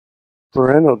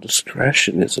Parental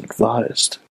discretion is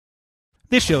advised.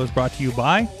 This show is brought to you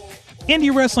by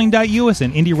IndieWrestling.us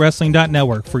and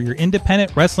IndieWrestling.network for your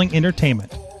independent wrestling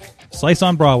entertainment. Slice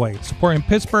on Broadway, supporting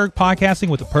Pittsburgh podcasting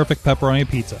with the perfect pepperoni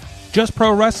pizza. Just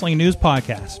Pro Wrestling News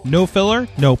Podcast. No filler,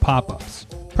 no pop-ups.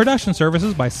 Production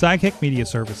services by Sidekick Media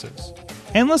Services.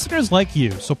 And listeners like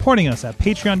you, supporting us at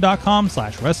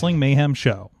patreon.com/Wrestling Mayhem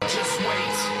Show. Just wait,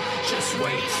 just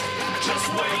wait,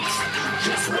 just wait,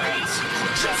 just wait,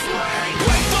 just wait.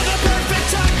 Wait for the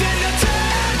perfect time, then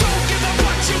attack. Don't give up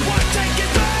what you want, take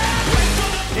it back. Wait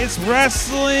for the... It's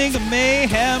Wrestling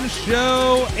Mayhem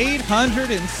Show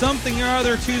 800 and something or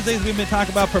other. Tuesdays we've been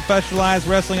talking about professionalized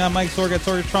wrestling. I'm Mike Sorg at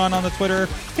Sorgatron on the Twitter,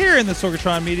 here in the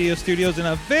Sorgatron Media Studios in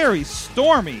a very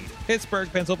stormy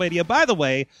Pittsburgh, Pennsylvania. By the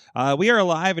way, we are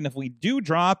alive, and if we do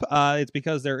drop, it's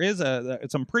because there is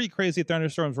some pretty crazy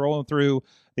thunderstorms rolling through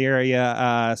the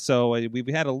area. So we've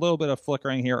had a little bit of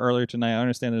flickering here earlier tonight. I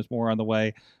understand there's more on the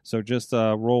way, so just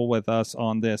roll with us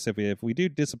on this. If we do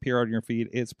disappear on your feed,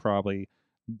 it's probably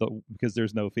because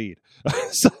there's no feed.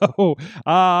 So,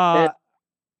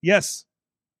 yes.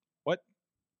 What?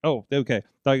 Oh, okay.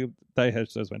 But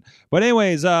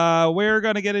anyways, we're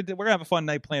gonna have a fun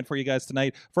night planned for you guys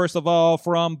tonight. First of all,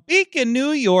 from Beacon,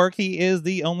 New York, he is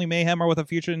the only Mayhemmer with a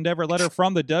future endeavor letter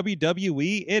from the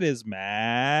WWE. It is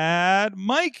Mad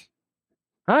Mike.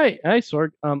 Hi,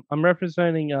 Sorg. I'm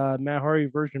representing Matt Hardy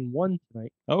version 1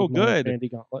 tonight. Oh, good. Infinity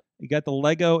Gauntlet. You got the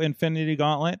Lego Infinity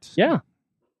Gauntlet. Yeah,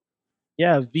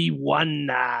 V1.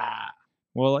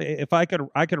 Well, if I could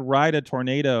ride a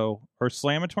tornado or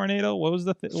slam a tornado. What was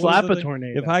the thing? Slap a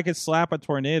tornado. If I could slap a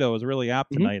tornado, it was really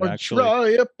apt tonight. Or Actually,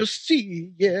 try up a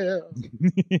sea, yeah.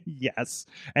 Yes,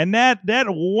 and that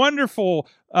wonderful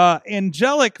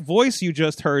angelic voice you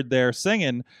just heard there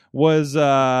singing was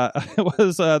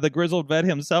the grizzled vet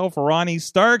himself, Ronnie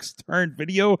Starks, turned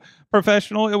video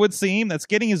professional. It would seem that's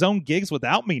getting his own gigs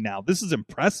without me now. This is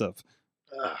impressive.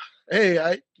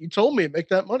 Hey, you told me to make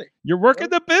that money. You're working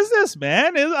the business,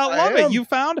 man. I love it. You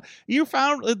found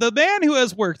the man who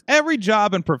has worked every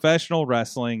job in professional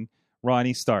wrestling,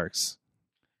 Ronnie Starks.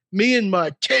 Me and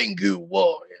my Tengu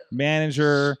warrior.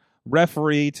 Manager,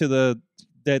 referee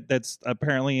that's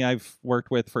apparently I've worked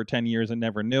with for 10 years and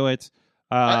never knew it.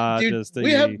 Dude,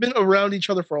 we have been around each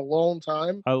other for a long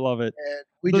time. I love it. And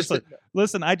we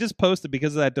listen, I just posted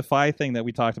because of that Defy thing that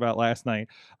we talked about last night.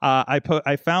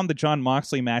 I found the John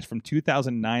Moxley match from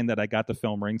 2009 that I got the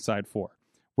film ringside for.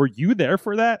 Were you there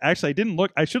for that? Actually, I didn't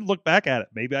look. I should look back at it.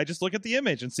 Maybe I just look at the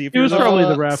image and see if you're probably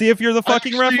the ref. See if you're the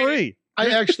fucking referee. I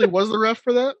actually was the ref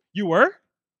for that. You were?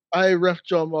 I ref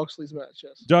John Moxley's match.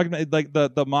 Yes. Like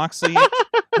the Moxley.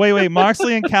 wait,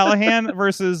 Moxley and Callahan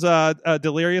versus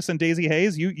Delirious and Daisy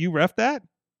Hayes. You ref that?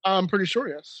 I'm pretty sure,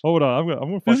 yes. Hold on, I'm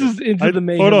gonna this is into the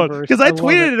Mayhem. Hold on, because I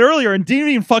tweeted it earlier and didn't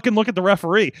even fucking look at the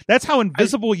referee. That's how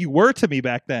invisible you were to me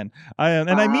back then.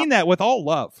 I mean that with all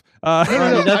love. No,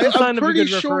 that's a sign I'm of a pretty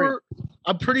good referee.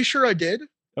 I'm pretty sure I did.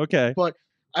 Okay, but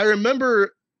I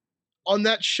remember on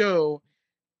that show,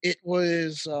 it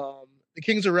was the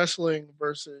Kings of Wrestling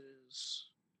versus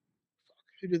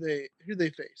who do they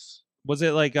face? Was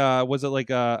it like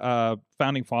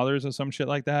Founding Fathers or some shit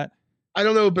like that? I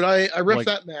don't know, but I ref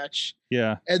that match.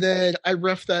 Yeah. And then I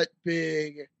ref that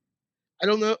big. I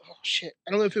don't know. Oh shit!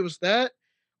 I don't know if it was that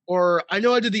or I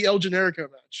know I did the El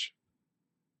Generico match.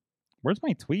 Where's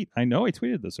my tweet? I know I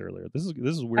tweeted this earlier. This is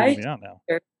weirding me out now.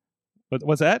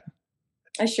 What's that?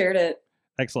 I shared it.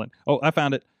 Excellent. Oh, I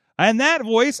found it. And that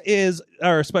voice is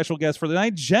our special guest for the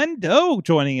night, Jen Doe,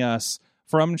 joining us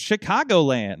from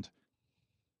Chicagoland.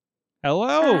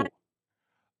 Hello.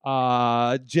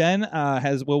 Jen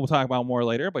we'll talk about more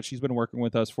later, but she's been working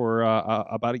with us for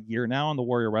about a year now on the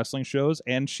Warrior Wrestling shows,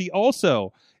 and she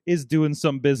also is doing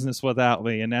some business without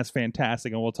me, and that's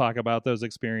fantastic. And we'll talk about those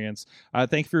experiences.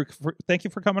 Thank you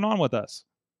for coming on with us.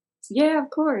 Yeah, of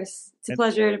course. It's a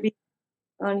pleasure to be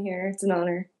on here. It's an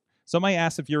honor. Somebody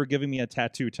asked if you were giving me a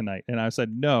tattoo tonight, and I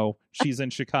said no. She's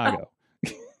in Chicago.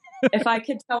 If I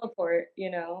could teleport,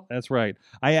 That's right.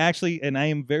 I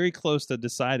am very close to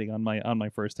deciding on my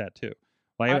first tattoo.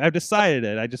 I've decided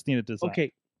it. I just need to decide.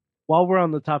 Okay. While we're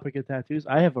on the topic of tattoos,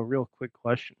 I have a real quick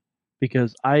question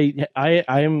because I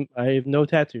have no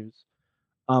tattoos.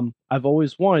 I've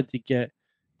always wanted to get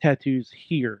tattoos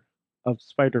here of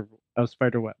spider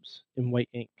webs in white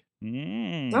ink.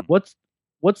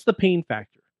 What's the pain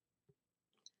factor?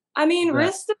 I mean,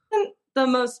 wrist isn't the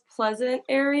most pleasant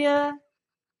area.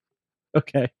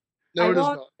 Okay. No, I it won't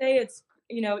is not. say it's,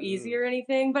 easy or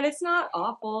anything, but it's not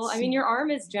awful. I mean, your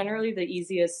arm is generally the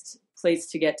easiest place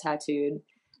to get tattooed.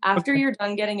 After you're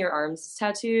done getting your arms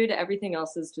tattooed, everything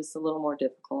else is just a little more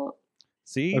difficult.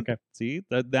 See? Okay. See?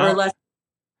 Or less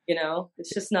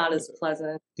It's just not as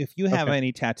pleasant. If you have Okay.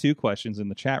 any tattoo questions in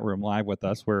the chat room live with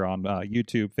us, we're on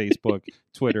YouTube, Facebook,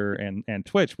 Twitter, and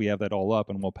Twitch. We have that all up,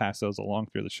 and we'll pass those along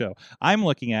through the show. I'm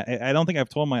looking at. I don't think I've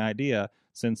told my idea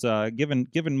since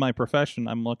given my profession,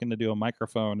 I'm looking to do a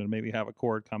microphone and maybe have a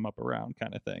cord come up around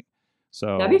kind of thing.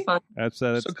 So That'd be fun. that's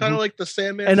So kind of like the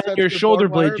Sandman. And sets on your the shoulder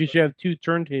barbed wire, blades, you should have 2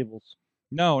 turntables.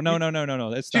 no.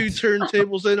 That's two not,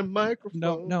 turntables and a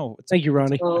microphone. no. It's, Thank you,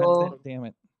 Ronnie. Oh, damn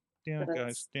it. Damn it, That's-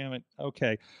 guys. Damn it.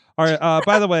 Okay. All right.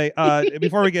 By the way,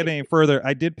 before we get any further,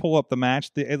 I did pull up the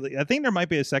match. I think there might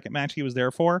be a second match he was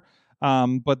there for.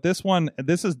 But this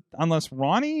is, unless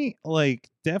Ronnie,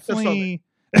 definitely.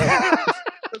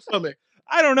 That's not me.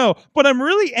 I don't know. But I'm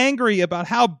really angry about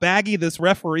how baggy this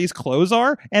referee's clothes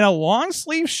are and a long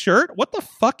sleeve shirt. What the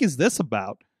fuck is this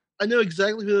about? I know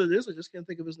exactly who it is. I just can't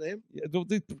think of his name.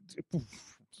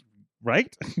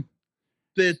 Right?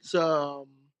 That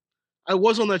I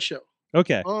was on that show.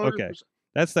 Okay. 100%. Okay.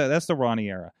 That's the Ronnie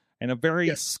era. And a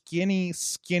very skinny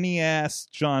ass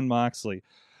John Moxley.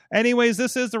 Anyways,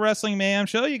 this is the Wrestling Mayhem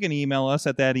Show. You can email us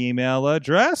at that email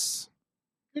address.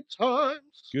 Good times.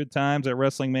 Good times at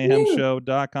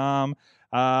WrestlingMayhemShow.com.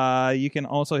 You can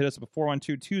also hit us up at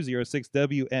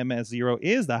 412-206-WMS0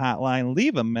 is the hotline.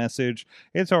 Leave a message.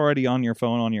 It's already on your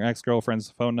phone, on your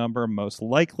ex-girlfriend's phone number, most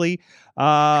likely.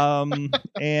 And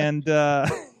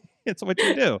it's what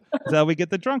you do. That's how we get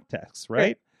the drunk texts,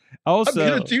 right? Also,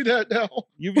 I'm gonna do that now.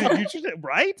 you should,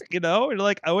 right? You're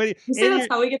like, oh wait, you say that's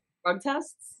how we get drug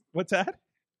tests? what's that?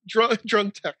 Drunk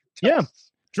test. Yeah.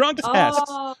 Drunk tests.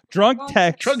 Oh, Drunk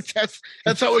tests. Drug test.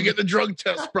 That's how we get the drug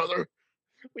test, brother.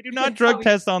 We do not drug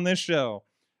test on this show.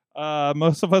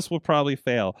 Most of us will probably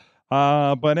fail.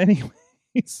 But anyways,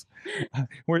 the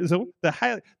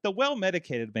well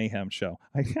medicated Mayhem Show.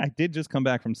 I did just come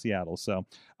back from Seattle, so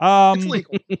It's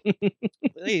legal.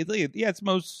 yeah, it's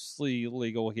mostly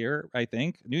legal here. I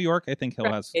think New York. I think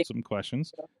Hill has some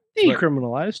questions.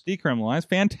 Decriminalized. Decriminalized.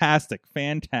 Fantastic.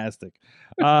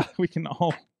 We can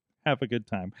all have a good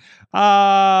time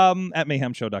at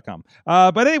mayhemshow.com.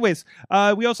 But anyways,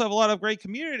 we also have a lot of great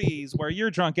communities where your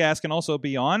drunk ass can also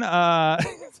be on.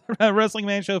 Wrestling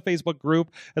Mayhem Show Facebook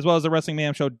group, as well as the Wrestling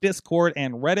Mayhem Show Discord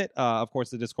and Reddit. Of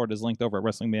course, the Discord is linked over at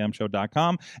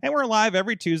WrestlingMayhemShow.com. And we're live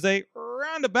every Tuesday,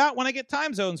 around about when I get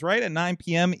time zones right, at 9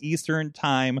 p.m. Eastern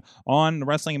Time on the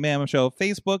Wrestling Mayhem Show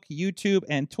Facebook, YouTube,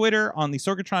 and Twitter, on the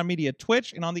Sorgatron Media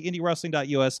Twitch, and on the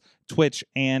IndieWrestling.us Twitch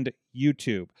and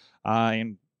YouTube.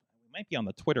 And might be on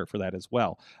the Twitter for that as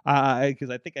well, because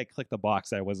I think I clicked the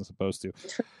box that I wasn't supposed to.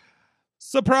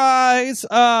 Surprise!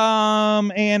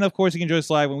 And of course you can join us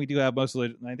live when we do have most of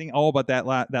the. I think all but that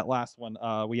last one.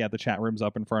 We have the chat rooms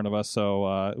up in front of us,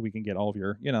 so we can get all of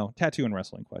your tattoo and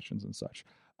wrestling questions and such.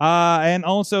 And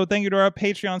also thank you to our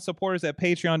Patreon supporters at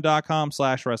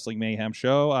patreon.com/Wrestling Mayhem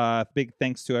Show. Big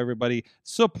thanks to everybody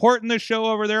supporting the show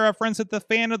over there. Our friends at the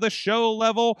fan of the show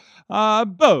level,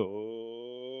 Bo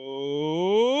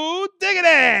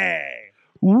Diggity!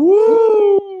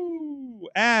 Woo!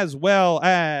 As well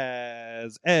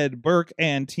as Ed Burke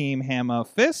and Team Hammer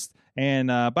Fist. And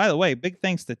by the way, big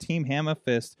thanks to Team Hammer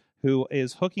Fist, who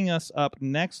is hooking us up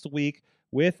next week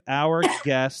with our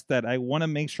guest that I want to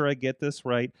make sure I get this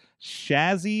right.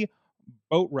 Shazzy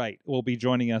Boatwright will be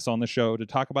joining us on the show to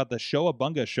talk about the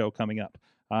Showabunga show coming up.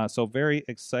 So very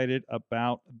excited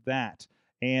about that.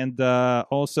 And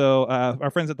also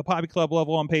our friends at the Poppy Club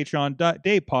level on Patreon,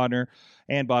 Dave Podner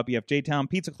and Bobby F. J-Town,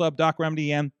 Pizza Club, Doc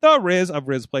Remedy, and The Riz of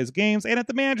Riz Plays Games. And at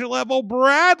the manager level,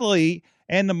 Bradley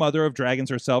and the mother of dragons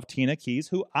herself, Tina Keys,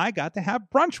 who I got to have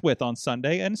brunch with on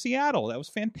Sunday in Seattle. That was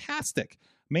fantastic.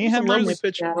 Mayhem, Lovely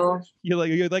picture. you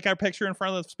like our picture in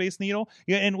front of the Space Needle?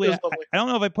 Yeah, and I don't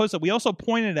know if I posted. We also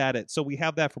pointed at it, so we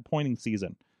have that for pointing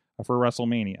season for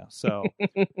WrestleMania. So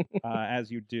as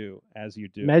you do.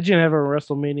 Imagine having a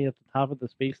WrestleMania at the top of the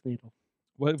Space Needle.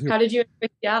 How did you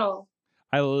enjoy Seattle?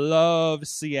 I love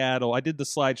Seattle. I did the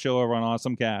slideshow over on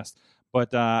AwesomeCast,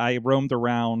 but I roamed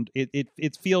around.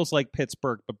 It feels like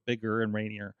Pittsburgh, but bigger and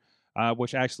rainier,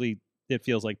 which actually it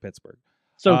feels like Pittsburgh.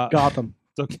 So Gotham.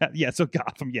 So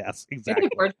Gotham. Yes, exactly.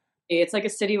 It's like a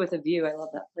city with a view. I love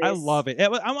that place. I love it.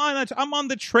 I'm on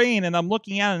the train and I'm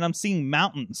looking out and I'm seeing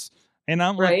mountains. And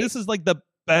I'm like, this is like the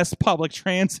best public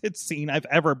transit scene I've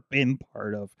ever been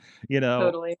part of.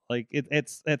 Totally. Like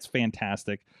it's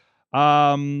fantastic.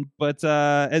 But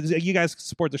as you guys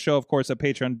support the show, of course, at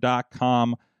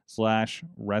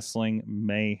patreon.com/Wrestling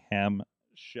Mayhem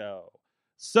Show.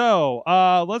 So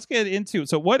let's get into it.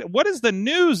 So what is the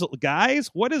news,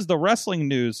 guys? What is the wrestling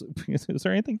news? Is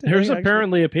there anything today? There's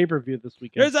apparently a pay-per-view this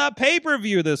weekend. There's a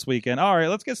pay-per-view this weekend. All right,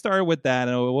 let's get started with that.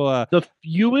 And we'll, the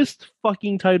fewest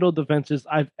fucking title defenses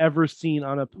I've ever seen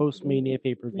on a post-Mania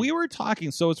pay-per-view. we were talking,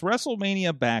 so it's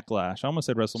WrestleMania Backlash. I almost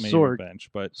said WrestleMania Sorg.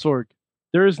 Revenge, but Sorg,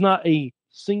 there is not a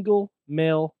single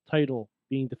male title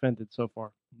being defended so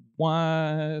far.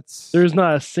 what? There's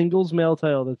not a singles male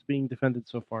title that's being defended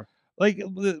so far. Like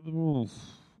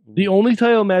The only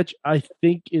title match I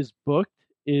think is booked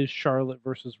is Charlotte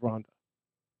versus Ronda.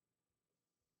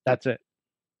 That's it.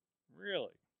 really?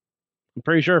 I'm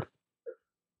pretty sure.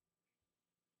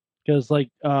 Because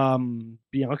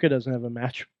Bianca doesn't have a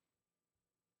match.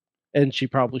 And she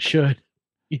probably should.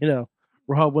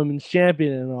 Raw Women's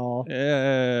Champion and all.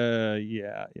 Yeah. Are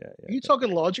you talking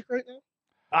logic right now?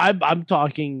 I'm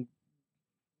talking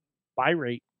buy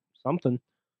rate, something.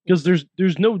 Because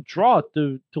there's no draw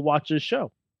to watch this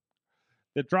show.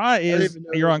 The draw is even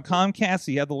know you're this. on Comcast,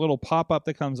 so you have the little pop-up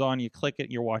that comes on, you click it,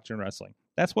 you're watching wrestling.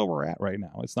 That's where we're at right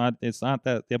now. It's not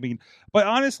that, I mean, but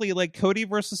honestly, like Cody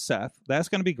versus Seth, that's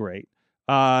going to be great.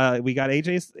 We got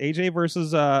AJ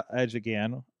versus Edge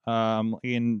again.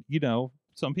 And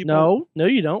some people No,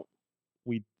 you don't.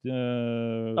 we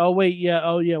Oh wait,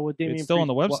 yeah. With Damian It's still on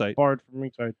the Priest, website. Barred from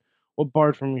ringside. Well,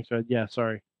 barred from ringside. Yeah,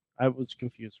 sorry, I was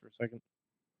confused for a second.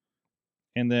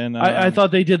 and then I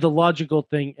thought they did the logical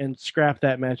thing and scrapped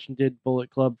that match and did Bullet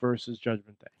Club versus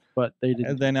Judgment Day, but they didn't.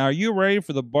 and then are you ready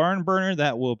for the barn burner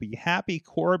that will be Happy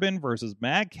Corbin versus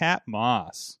Madcap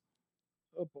Moss?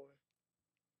 Oh boy.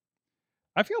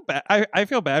 I feel bad. I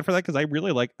feel bad for that because I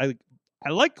really like I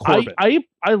like Corbin.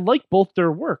 I like both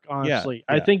their work, honestly.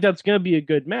 Yeah. I think that's going to be a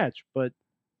good match, but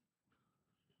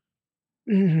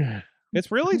It's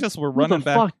really just we're who running the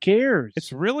back. fuck cares?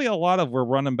 It's really a lot of we're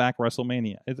running back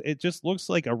WrestleMania. It just looks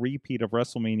like a repeat of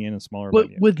WrestleMania in a smaller but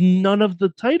venue. with none of the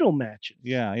title matches.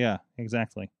 Yeah,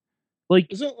 exactly. Like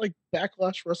Isn't it like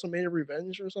Backlash WrestleMania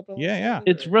Revenge or something? like Yeah. that?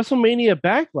 it's WrestleMania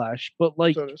Backlash, but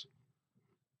like So it is.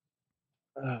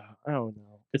 I don't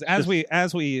know. Because It's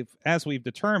as just- we've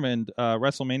determined,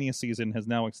 WrestleMania season has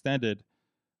now extended,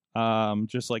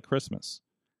 just like Christmas,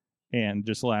 and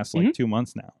just lasts like 2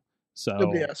 months now. So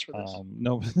Nobody asked for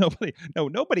this.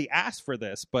 Nobody asked for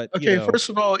this. But Okay, first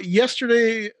of all,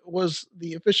 yesterday was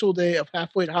the official day of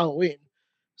halfway to Halloween.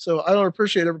 So I don't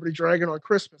appreciate everybody dragging on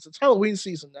Christmas. It's Halloween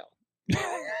season now.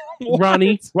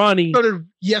 Ronnie, Started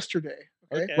yesterday.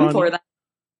 Okay. Okay. Ronnie. For that.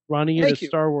 Ronnie, Thank it's you.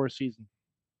 Star Wars season.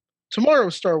 Tomorrow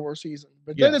is Star Wars season.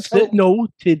 But then Yes. it's Halloween. No,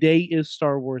 today is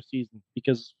Star Wars season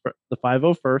because the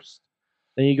 501st,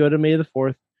 then you go to May the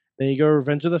 4th, then you go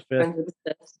Revenge of the 5th, Revenge of the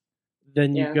Sith.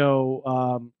 then you Yeah.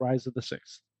 go Rise of the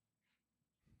 6th.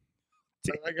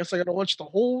 I guess I gotta watch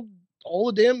all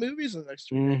the damn movies in the next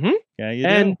 3 days. Mm-hmm. Yeah, you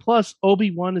And do. plus,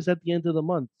 Obi-Wan is at the end of the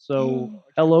month, so Oh,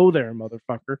 hello there,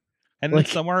 motherfucker. And like-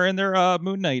 then somewhere in there,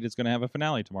 Moon Knight is going to have a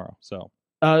finale tomorrow. So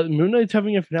Moon Knight's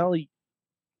having a finale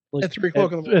like, At 3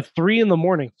 o'clock in the morning. At 3 in the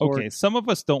morning. Sorg. okay, some of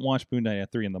us don't watch Moon Knight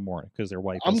at 3 a.m. because their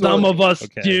wife. I'm is going Some to- of us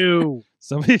Okay. do.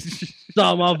 Somebody.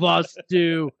 Some of us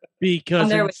do because I'm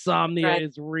there with- insomnia right.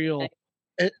 is real.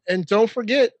 And don't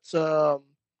forget,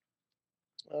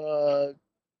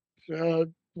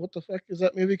 what the fuck is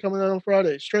that movie coming out on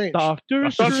Friday? Strange.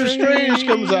 Doctor Strange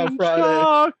comes out Friday.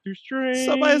 Doctor Strange.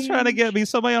 Somebody's trying to get me.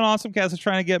 Somebody on AwesomeCast is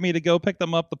trying to get me to go pick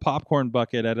them up the popcorn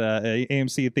bucket at a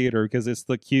AMC theater because it's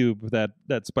the cube that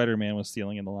Spider-Man was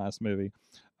stealing in the last movie.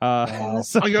 Wow.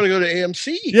 So- I gotta go to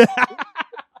AMC. yeah.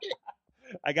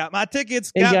 I got my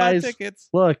tickets. Hey, Got guys. my tickets.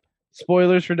 Look,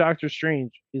 spoilers for Doctor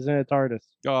Strange. He's in a TARDIS.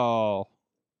 Oh,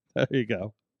 there you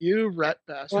go. You rat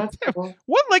bastard. That's cool.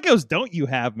 What Legos don't you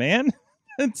have, man?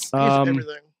 It's He's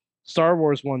everything. Star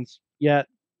Wars ones. Yet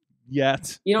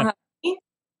yet. You don't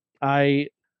have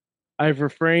I've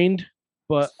refrained,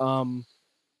 but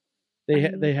they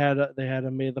had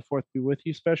a May the 4th be with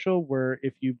you special where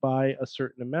if you buy a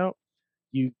certain amount,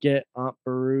 you get Aunt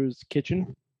Beru's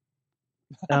kitchen.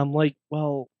 And I'm like,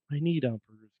 well, I need Aunt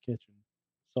Beru's kitchen,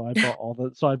 so I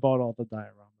bought all the dioramas.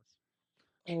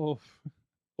 Oh.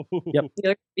 Yep. you're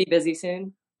gonna be busy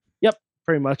soon.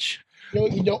 Pretty much. You know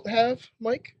what you don't have,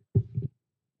 Mike?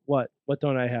 What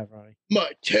don't I have, Ronnie?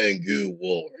 My Tengu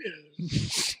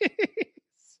Warriors.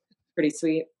 Pretty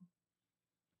sweet.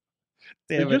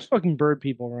 They're Damn it. just fucking bird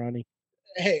people, Ronnie.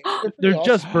 Hey, they're, pretty They're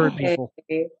just awesome. bird Hey, people.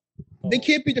 They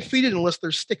can't be defeated unless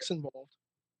there's sticks involved,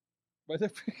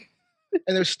 and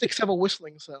their sticks have a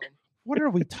whistling sound. What are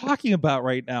we talking about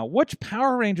right now? Which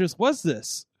Power Rangers was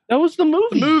this? That was the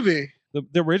movie. The movie.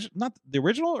 The original, not the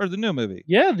original or the new movie?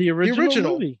 Yeah, the original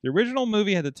original. movie. The original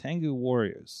movie had the Tengu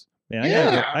Warriors. Man,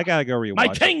 Yeah. I gotta go rewatch My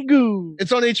it. Tengu.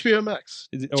 It's on HBO Max.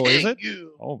 Is it?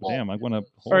 Tengu. Oh, damn. I'm going to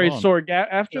All right, on. Sorg.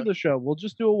 After Yeah. the show, we'll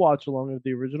just do a watch along of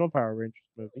the original Power Rangers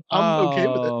movie. I'm okay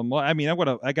with it. Well, I mean,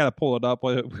 I gotta pull it up.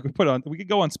 We could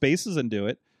go on Spaces and do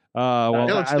it. Well,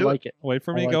 Yeah, let's I do like it. wait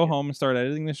for me I to like go it. home and start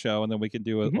editing the show, and then we can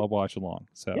do a Mhm. watch along.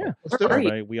 So Yeah. Let's do it.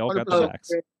 everybody, we all got the 100%.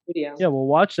 facts. Video. Yeah, we'll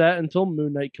watch that until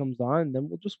Moon Knight comes on, and then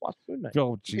we'll just watch Moon Knight.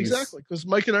 Oh, jeez. Exactly, because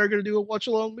Mike and I are going to do a watch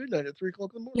along midnight at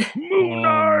 3:00 in the morning. Moon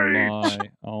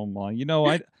Knight. Oh my! You know,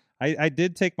 I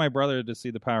did take my brother to see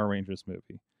the Power Rangers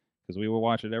movie because we would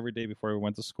watch it every day before we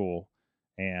went to school,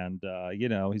 and you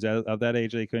know, he's of that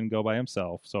age that he couldn't go by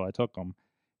himself, so I took him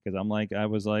because I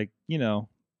was like, you know,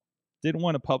 didn't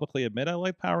want to publicly admit I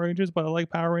like Power Rangers, but I like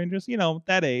Power Rangers, you know,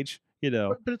 that age, you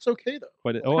know. But it's okay though.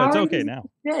 But it's Power okay Rangers now.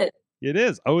 is shit. It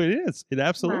is. Oh, it is. It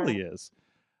absolutely is.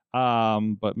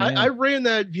 But man, I ran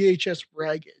that VHS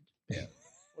ragged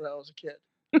when I was a kid.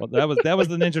 well, that was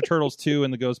the Ninja Turtles 2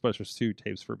 and the Ghostbusters 2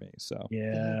 tapes for me. So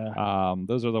Yeah.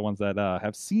 those are the ones that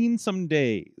have seen some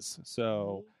days.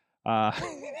 So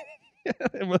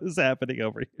what is happening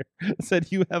over here?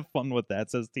 Said you have fun with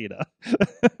that, says Tina.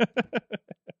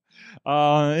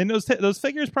 And those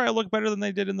figures probably look better than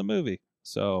they did in the movie.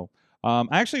 So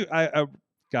actually,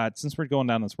 God, since we're going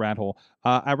down this rat hole,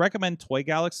 I recommend Toy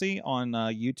Galaxy on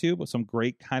YouTube with some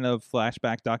great kind of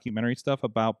flashback documentary stuff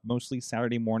about mostly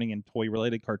Saturday morning and toy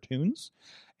related cartoons.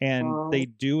 And they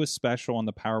do a special on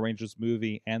the Power Rangers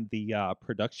movie and the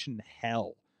production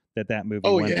hell that movie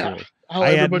went through. How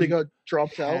everybody got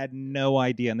dropped out. I had no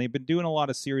idea. And they've been doing a lot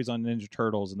of series on Ninja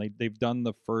Turtles, and they've done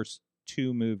the first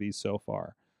 2 movies so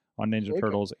far on Ninja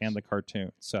Turtles and the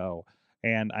cartoon. So,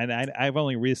 and I've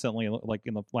only recently, like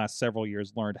in the last several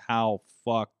years, learned how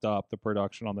fucked up the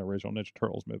production on the original Ninja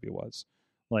Turtles movie was.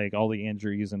 Like all the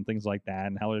injuries and things like that,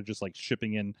 and how they're just like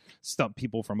shipping in stunt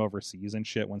people from overseas and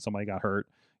shit when somebody got hurt.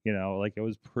 You know, like it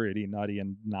was pretty nutty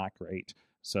and not great.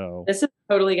 So This is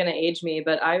totally going to age me,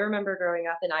 but I remember growing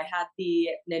up and I had the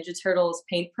Ninja Turtles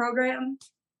paint program.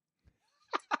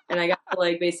 And I got to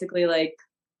like basically like,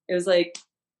 it was like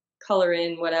color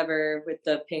in whatever with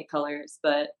the paint colors.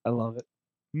 But I love it.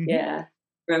 yeah,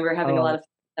 remember having a lot of fun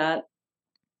with that.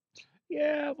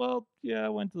 Yeah, well, yeah, I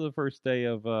went to the first day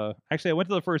of actually I went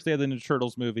to the first day of the Ninja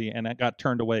Turtles movie and I got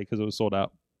turned away because it was sold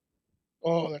out.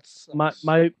 Oh, that's My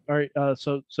all right.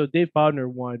 So Dave Bodner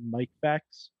wanted Mike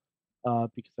facts,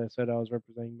 because I said I was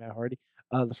representing Matt Hardy.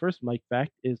 The first Mike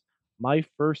fact is my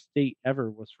first date ever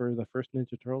was for the first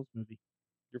Ninja Turtles movie.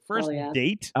 Your first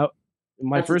date?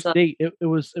 My That's first date. It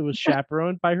was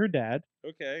chaperoned by her dad.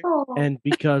 Okay. Oh. And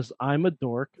because I'm a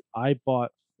dork, I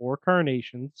bought 4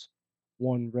 carnations,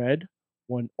 1 red,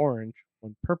 1 orange,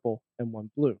 1 purple, and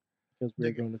 1 blue. Because we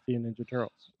were going to see Ninja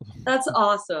Turtles. That's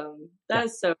awesome. That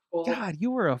is so cool. God,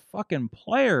 you were a fucking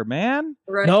player, man.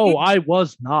 Right? No, I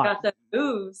was not. Got the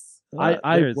moves.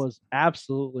 I was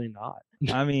absolutely not.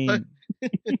 I mean,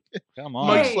 come on.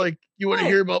 Mike's like, you want to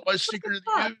hear about my secret of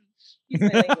the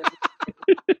use?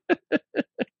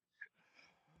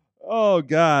 Oh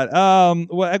God.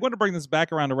 Well, I want to bring this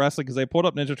back around to wrestling because I pulled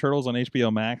up Ninja Turtles on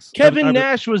HBO Max. Kevin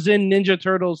Nash was in Ninja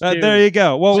Turtles too. There you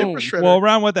go. Well, Super well,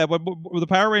 around with that, but the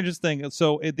Power Rangers thing.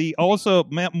 So the also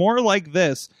more like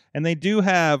this, and they do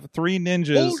have 3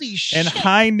 ninjas Holy shit. and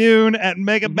High Noon at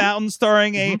Mega Mountain,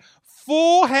 starring a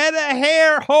full head of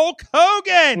hair Hulk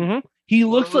Hogan. He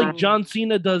looks like John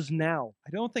Cena does now.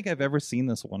 I don't think I've ever seen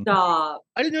this one. Stop.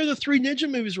 I didn't know the 3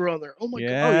 ninja movies were on there. Oh my god.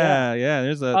 Yeah.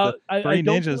 There's the 3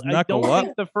 ninjas. Knuckle I don't Up.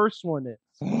 think the first one is.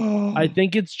 I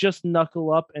think it's just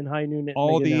Knuckle Up and High Noon.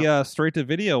 All the straight to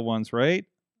video ones, right?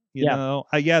 You know,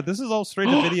 this is all straight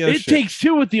to video. It takes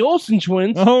 2 with the Olsen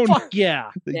twins. Oh, fuck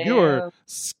yeah! You're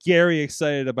scary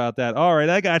excited about that. All right,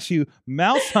 I got you.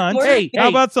 Mouse Hunt. Hey, how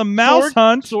about some Mouse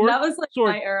Hunt? That was like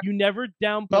my era. You never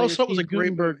downplay Mouse a Hunt was Steve a great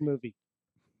Gutenberg movie.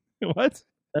 What?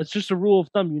 That's just a rule of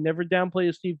thumb. You never downplay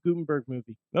a Steve Gutenberg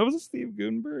movie. That was a Steve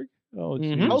Gutenberg. Oh,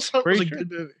 Mouse Hunt was a Pretty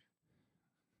good movie.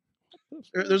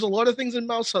 There's a lot of things in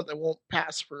Mouse Hunt that won't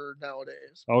pass for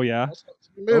nowadays. Oh yeah.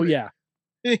 Oh yeah.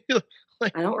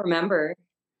 Like, I don't remember.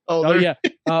 Oh yeah.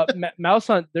 Mouse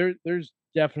Hunt. There's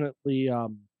definitely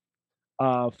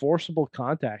forcible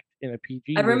contact in a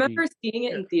PG. I remember movie. seeing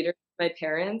it in theater with my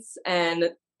parents,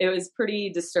 and it was pretty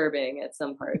disturbing at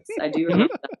some parts. I do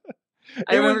remember that.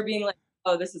 I remember being like,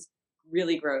 "Oh, this is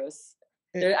really gross."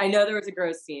 I know there was a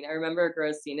gross scene. I remember a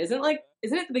gross scene. Isn't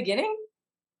it the beginning?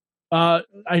 I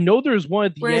know there's one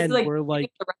at the Where end it's where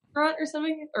like the restaurant or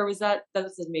something, or was that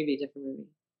was maybe a different movie?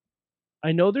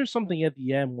 I know there's something at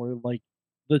the end where like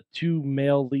the 2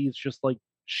 male leads just like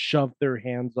shove their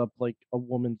hands up like a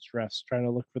woman's dress trying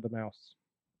to look for the mouse.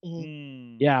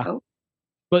 Mm-hmm. Yeah. Oh.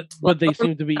 but they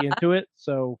seem to be into it.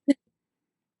 So,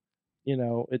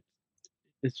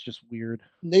 it's just weird.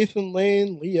 Nathan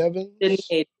Lane, Lee Evans, Didn't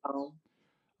age well.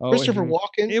 Christopher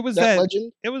Walken. It was that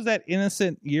legend. It was that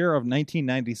innocent year of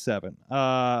 1997.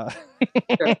 Yeah.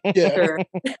 Sure.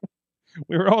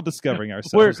 We were all discovering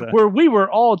ourselves. Where we were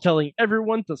all telling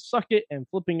everyone to suck it and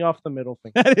flipping off the middle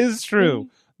finger. That is true.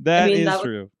 That is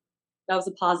true. That was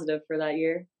a positive for that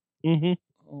year. Mm-hmm.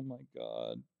 Oh my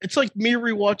god! It's like me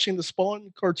rewatching the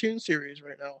Spawn cartoon series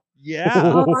right now. Yeah.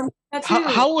 Oh, that too.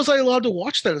 How was I allowed to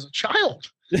watch that as a child?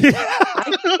 I did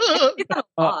that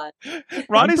a lot. I'm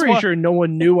pretty sure no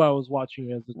one knew I was watching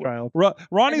it as a child.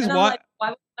 Ronnie's why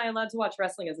was I allowed to watch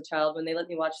wrestling as a child when they let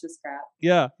me watch this crap?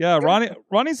 Yeah.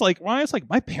 Ronnie's like,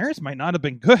 my parents might not have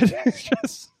been good. It's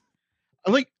just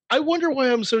I wonder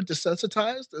why I'm so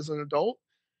desensitized as an adult.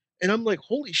 And I'm like,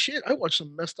 holy shit, I watched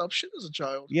some messed up shit as a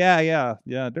child. Yeah.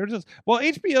 They're just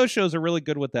HBO shows are really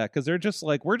good with that because they're just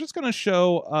like, we're just gonna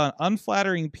show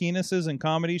unflattering penises in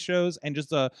comedy shows and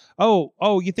just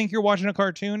you think you're watching a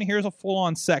cartoon? Here's a full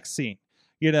on sex scene,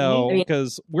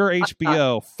 because we're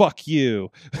HBO. Fuck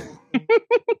you.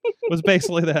 Was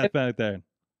basically that back then.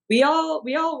 We all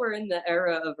were in the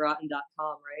era of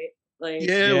Rotten.com, right? Like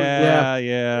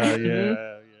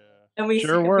Yeah. And we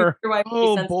sure were.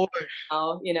 Oh boy!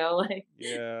 Now,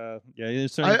 Yeah.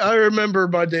 I remember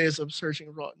my days of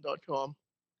searching Rotten.com.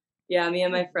 Yeah, me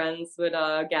and my friends would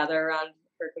gather around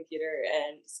her computer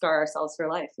and scar ourselves for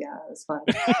life. Yeah, it was fun.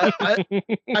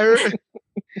 I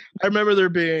remember there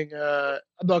being. I'm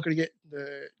not going to get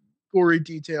the gory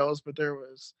details, but there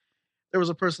was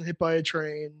a person hit by a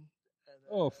train.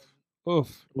 Oof. Oh,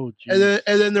 and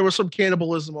then there was some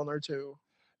cannibalism on there too.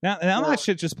 Now that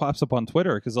shit just pops up on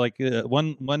Twitter because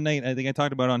one night, I think I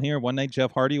talked about it on here. One night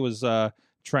Jeff Hardy was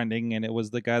trending, and it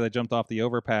was the guy that jumped off the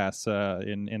overpass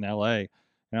in L.A.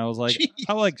 And I was like,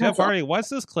 Jeez. Jeff Hardy, what's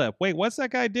this clip? Wait, what's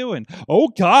that guy doing? Oh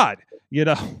God,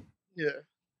 Yeah. It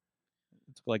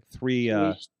took like three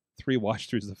watch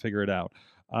throughs to figure it out.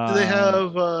 Do they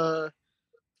have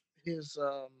his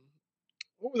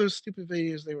what were those stupid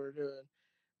videos they were doing?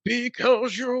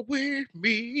 Because you're with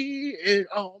me and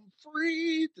I'm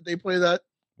free. Did they play that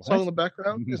song in the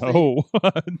background? No.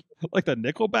 Like the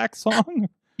Nickelback song?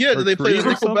 Yeah, did they play the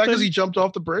Creed or Nickelback as something? he jumped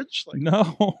off the bridge?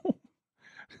 No.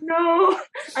 No,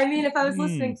 I mean, if I was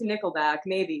listening to Nickelback,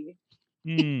 maybe.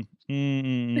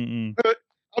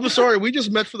 I'm sorry, we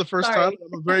just met for the first Sorry. time.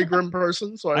 I'm a very grim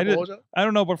person, so I apologize. I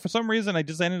don't know, but for some reason, I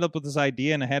just ended up with this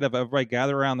idea in the head of everybody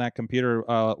gather around that computer,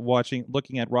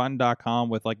 looking at Rotten.com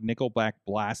with like Nickelback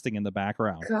blasting in the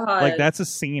background. God. Like that's a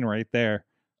scene right there.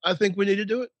 I think we need to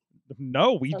do it.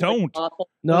 No, we Sounds don't. like awful.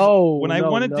 no, When I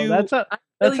no, wanna no. do- that's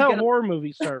really how gonna- horror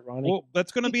movies start, Ronnie. Well,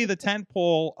 that's going to be the tent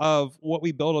pole of what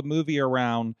we build a movie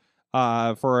around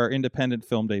for our independent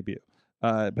film debut.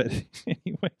 But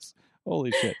anyways,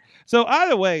 holy shit. So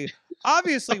either way,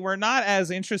 obviously we're not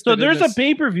as interested So there's in this, a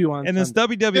pay-per-view on in this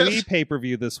Sunday. WWE Yes.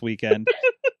 pay-per-view this weekend.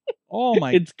 Oh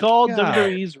my It's called God.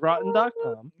 WWE's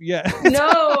Rotten.com. yeah.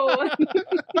 No.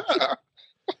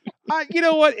 You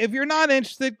know what? If you're not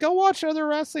interested, go watch other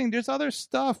wrestling. There's other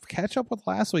stuff. Catch up with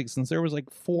last week since there was like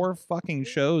 4 fucking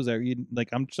shows that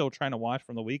I'm still trying to watch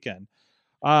from the weekend.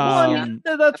 Well, I mean,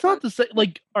 that's not to say,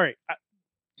 like, all right,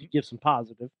 to give some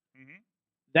positive.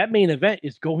 That main event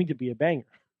is going to be a banger.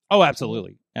 Oh,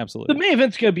 absolutely. The Absolutely. main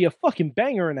event's going to be a fucking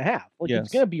banger and a half. Like, Yes.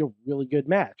 it's going to be a really good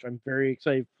match. I'm very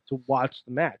excited to watch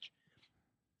the match.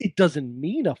 It doesn't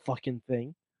mean a fucking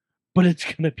thing, but it's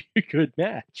going to be a good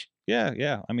match.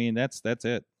 Yeah. I mean, that's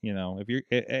it. You know, if you're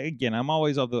again, I'm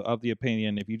always of the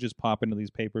opinion if you just pop into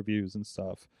these pay-per-views and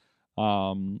stuff.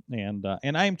 And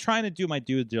I'm trying to do my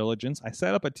due diligence. I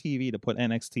set up a TV to put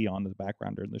NXT on in the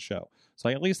background during the show, so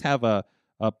I at least have a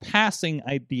passing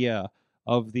idea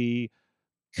of the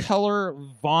color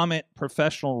vomit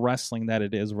professional wrestling that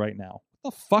it is right now.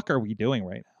 What the fuck are we doing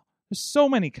right now? There's so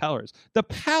many colors. The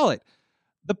palette.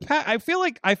 I feel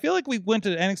like we went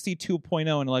to NXT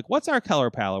 2.0 and like, what's our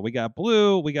color palette? We got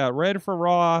blue, we got red for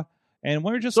Raw, and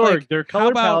we're just Sorry, like, their how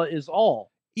color about palette is all.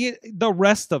 the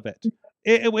rest of it?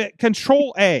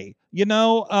 Control A,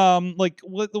 like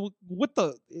what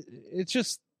the? It's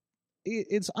just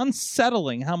it's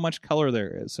unsettling how much color there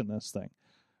is in this thing.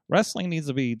 Wrestling needs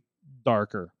to be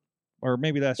darker, or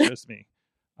maybe that's just me.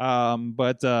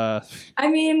 But I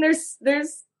mean, there's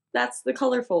that's the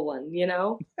colorful one, Let it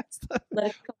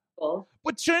be colorful.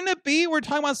 But shouldn't it be? We're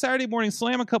talking about Saturday Morning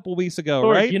Slam a couple weeks ago,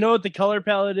 Sorry, right? you know what the color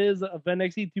palette is of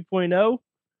NXT 2.0?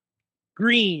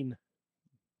 Green.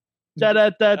 Da da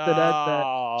da da da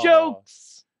da. Oh.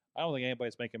 Jokes. I don't think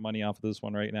anybody's making money off of this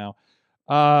one right now.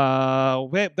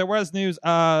 There was news.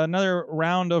 Another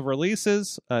round of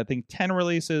releases. I think 10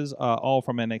 releases, all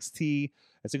from NXT.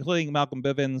 It's including Malcolm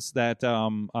Bivens that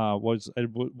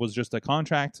was just a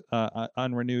contract,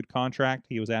 unrenewed contract.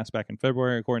 He was asked back in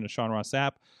February, according to Sean Ross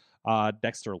Sapp.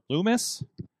 Dexter Loomis.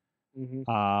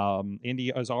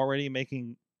 Indy is already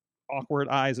making awkward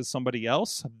eyes at somebody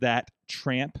else. That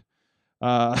tramp.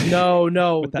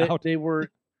 No, without- they were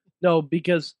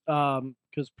because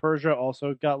Persia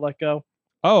also got let go.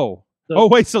 Oh, So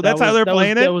wait, so that's how they're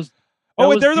playing it? Wait,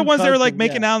 they're the Duke ones that are like Hudson,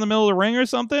 making yeah. out in the middle of the ring or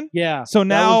something? Yeah. So that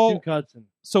now, was Duke Hudson.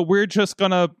 so we're just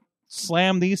gonna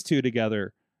slam these two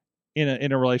together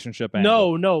in a relationship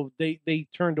angle. No, they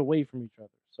turned away from each other.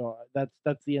 So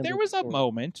that's the end. There of was the a story.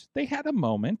 moment. They had a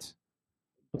moment.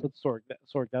 But Sorg, that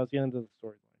was the end of the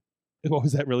storyline. What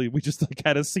was that really? We just like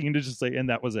had a scene to just say, and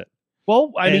that was it.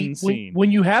 Well, I mean, End scene.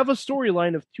 when you have a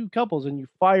storyline of two couples and you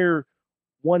fire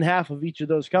one half of each of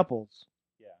those couples,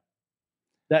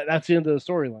 that's the end of the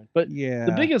storyline. But Yeah,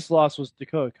 the biggest loss was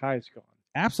Dakota Kai's gone.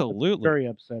 absolutely. Very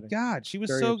upsetting. God, she was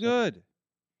Very so upsetting. good.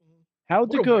 How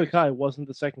What a Dakota waste. Kai wasn't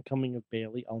the second coming of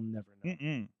Bailey, I'll never know.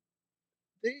 Mm-mm.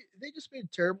 They just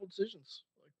made terrible decisions.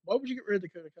 Like, why would you get rid of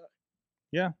Dakota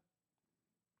Kai?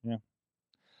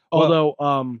 Although,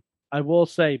 I will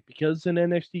say, because it's an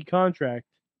NXT contract,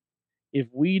 if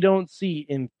we don't see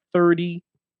in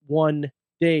 31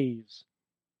 days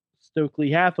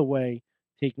Stokely Hathaway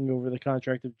taking over the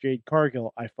contract of Jade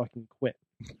Cargill, I fucking quit.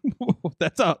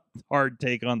 That's a hard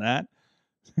take on that.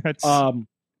 That's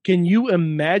Can you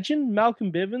imagine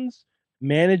Malcolm Bivens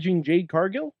managing Jade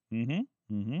Cargill?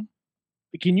 mm-hmm.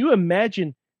 Can you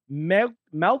imagine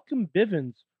Malcolm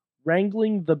Bivens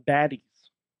wrangling the baddies?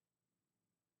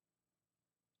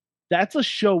 That's a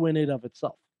show in and of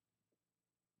itself.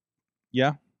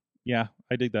 Yeah,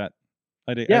 I dig that.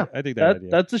 I dig that idea.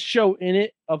 That's a show in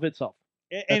it of itself.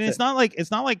 And That's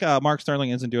it's not like Mark Sterling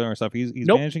isn't doing our stuff. He's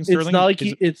Nope, managing Sterling. it's not like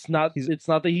He's- it's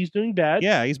not that he's doing bad.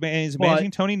 yeah, he's But-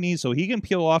 managing Tony Nese, so he can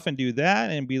peel off and do that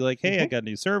and be like, hey, I got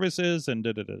new services and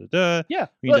da da da da da. Yeah,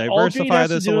 We but all Jade diversify has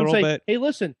to this a do is little say, bit. Hey,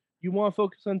 listen, you want to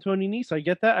focus on Tony Nese? I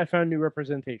get that. I found new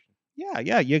representation.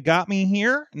 Yeah, you got me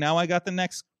here. Now I got the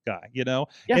next guy. You know,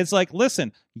 Yeah. it's like,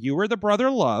 listen, you were the brother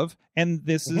love, and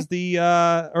this is the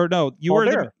or no, you Paul were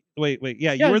Bearer. the wait,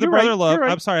 yeah, Yeah, you were the you're brother right, love. you're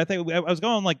right. I'm sorry, I was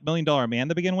going like $1 Million Man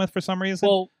to begin with for some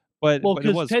reason. but it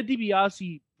because was Ted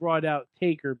DiBiase brought out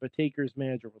Taker, but Taker's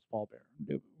manager was Paul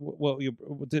Bearer.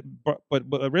 but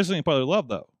originally Brother Love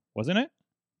though, wasn't it?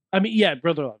 I mean, yeah,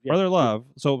 Brother Love. Yeah. Brother Love.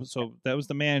 So that was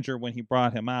the manager when he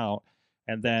brought him out,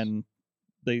 and then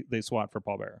they swapped for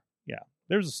Paul Bearer. Yeah,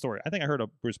 there's a story. I think I heard a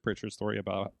Bruce Pritchard story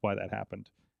about why that happened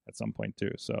at some point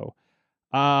too. So,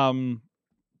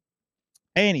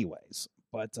 anyways,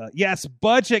 but yes,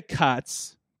 budget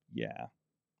cuts. Yeah,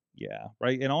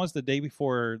 right. And almost the day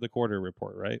before the quarter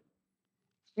report, right?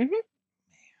 Mhm.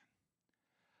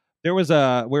 There was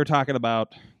we were talking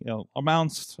about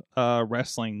amongst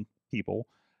wrestling people.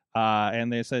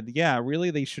 And they said, yeah,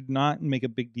 really, they should not make a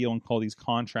big deal and call these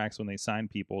contracts when they sign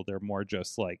people. They're more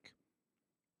just like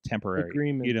temporary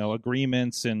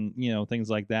agreements and things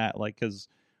like that. Like, because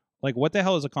like, what the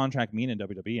hell does a contract mean in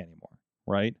WWE anymore,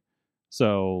 right?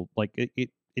 So like it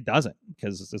doesn't,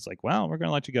 because it's like, well, we're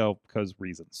gonna let you go because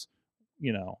reasons,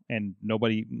 and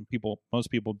most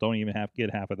people don't even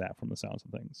get half of that from the sounds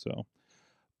of things. So,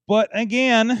 but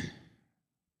again,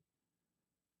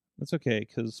 that's okay,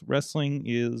 because wrestling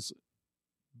is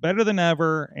better than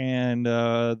ever, and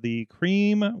the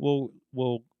cream will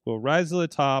rise to the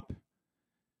top.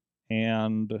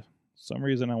 And for some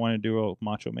reason, I want to do a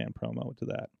Macho Man promo to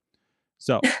that.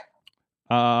 So,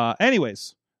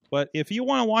 anyways, but if you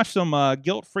want to watch some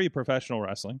guilt-free professional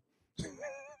wrestling,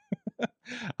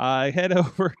 head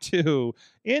over to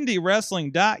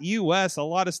indiewrestling.us. A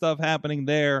lot of stuff happening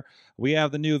there. We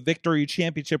have the new Victory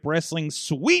Championship Wrestling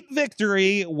Sweet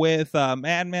Victory with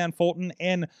Madman Fulton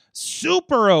and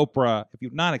Super Oprah. If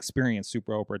you've not experienced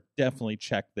Super Oprah, definitely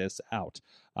check this out.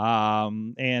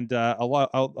 And a lot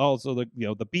also the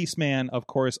Beastman, of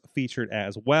course, featured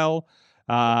as well.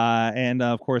 And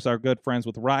of course, our good friends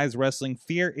with Rise Wrestling,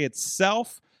 Fear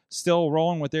Itself, still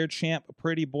rolling with their champ,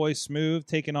 Pretty Boy Smooth,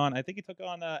 taking on, I think he took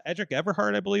on Edric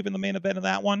Everhart, I believe, in the main event of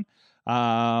that one.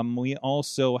 We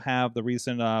also have the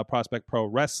recent Prospect Pro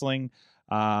Wrestling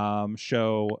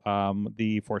show,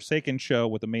 the Forsaken show,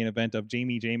 with the main event of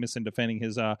Jamie Jamison defending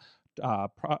his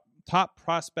top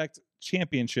prospect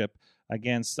championship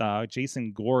against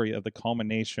Jason Gory of the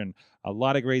Culmination A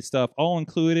lot of great stuff, all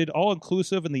included, all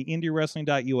inclusive in the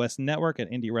IndieWrestling.us network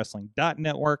at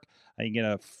IndieWrestling.network. You can get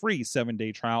a free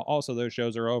 7-day trial. Also, those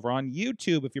shows are over on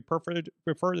YouTube if you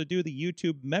prefer to do the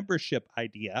YouTube membership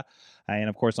idea. And,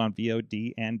 of course, on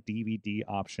VOD and DVD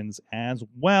options as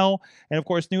well. And, of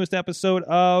course, newest episode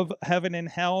of Heaven and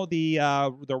Hell, the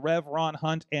Rev Ron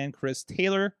Hunt and Chris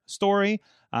Taylor story,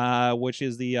 which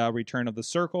is the return of the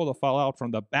Circle, the fallout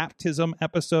from the baptism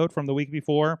episode from the week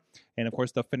before. And, of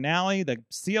course, the finale, the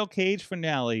Steel Cage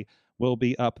finale, will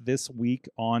be up this week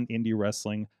on Indie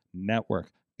Wrestling Network.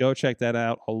 Go check that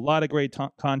out. A lot of great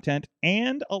content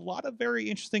and a lot of very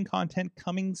interesting content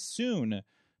coming soon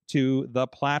to the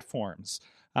platforms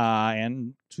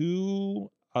and to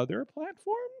other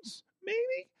platforms,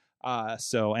 maybe.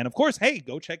 And of course, hey,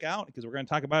 go check out, because we're going to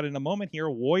talk about it in a moment here,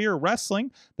 Warrior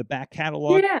Wrestling. The back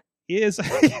catalog is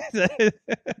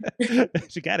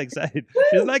she got excited.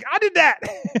 She's like, I did that.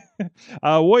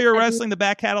 Warrior Wrestling, the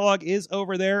back catalog is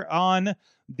over there on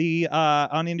the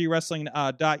on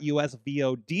IndieWrestling.us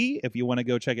VOD if you want to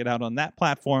go check it out on that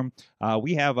platform.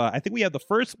 We have I think we have the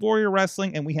first Warrior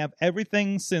Wrestling, and we have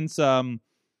everything since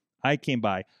I came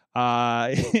by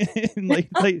in late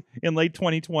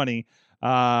 2020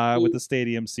 with the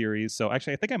Stadium series. So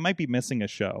actually, I think I might be missing a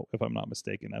show if I'm not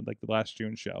mistaken. I'd like the last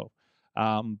June show.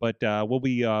 But we're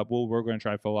going to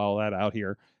try to fill all that out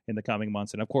here in the coming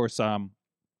months. And of course,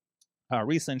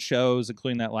 recent shows,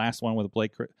 including that last one with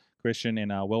Blake Christian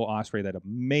and Will Ospreay, that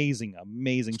amazing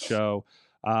show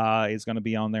is going to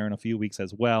be on there in a few weeks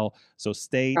as well. So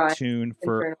stay tuned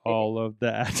for all of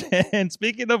that. And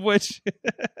speaking of which,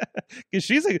 because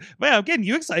she's like, man, I'm getting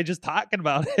you excited just talking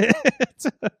about it.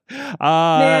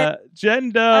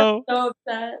 Jendo, I'm so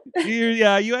upset.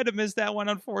 You had to miss that one,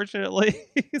 unfortunately.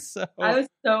 So I was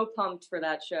so pumped for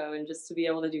that show and just to be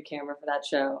able to do camera for that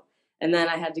show. And then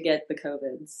I had to get the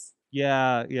COVIDs.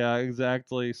 Yeah,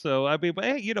 exactly. So I mean, but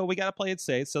hey, we got to play it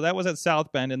safe. So that was at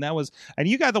South Bend, and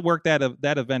you got to work that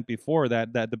event before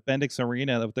that the Bendix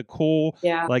Arena, the cool,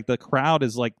 like the crowd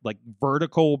is like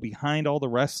vertical behind all the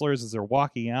wrestlers as they're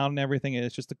walking out and everything. And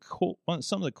it's just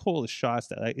some of the coolest shots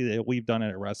that we've done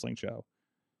at a wrestling show.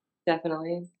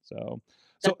 Definitely. So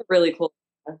that's really cool.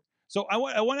 So I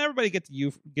want everybody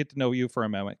to get to know you for a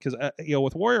moment, because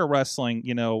with Warrior Wrestling,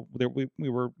 we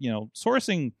were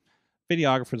sourcing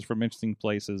videographers from interesting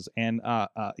places, and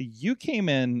you came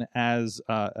in as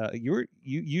you're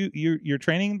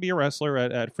training to be a wrestler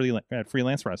at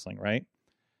Freelance Wrestling, right?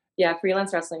 Yeah,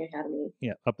 Freelance Wrestling Academy.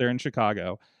 Yeah, up there in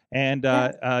Chicago, and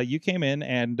you came in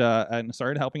and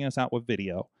started helping us out with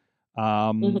video,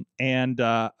 and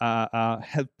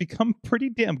have become pretty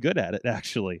damn good at it,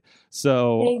 actually.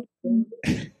 So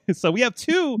so we have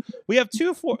two I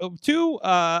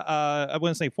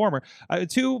wouldn't say former,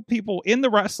 two people in the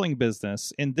wrestling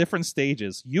business in different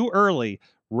stages. You early,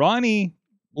 Ronnie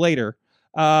later,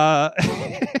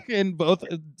 and both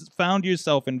found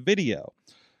yourself in video.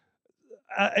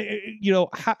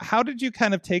 How did you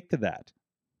kind of take to that?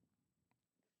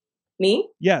 Me?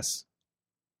 Yes.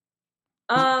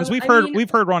 Because we've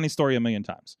heard Ronnie's story a million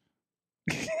times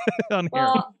on here.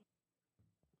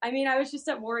 I mean, I was just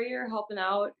at Warrior helping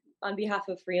out on behalf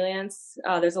of Freelance.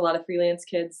 There's a lot of freelance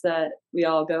kids that we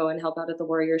all go and help out at the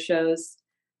Warrior shows.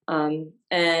 And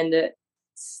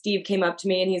Steve came up to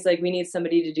me and he's like, we need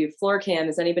somebody to do floor cam.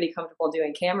 Is anybody comfortable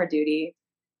doing camera duty?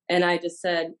 And I just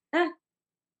said,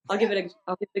 I'll give it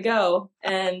a go.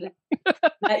 And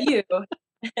met you.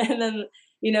 And then,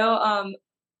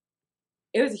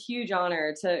 it was a huge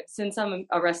honor since I'm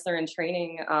a wrestler in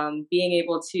training, being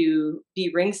able to be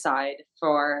ringside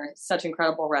for such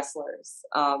incredible wrestlers,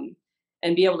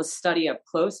 and be able to study up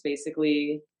close.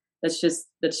 Basically, that's just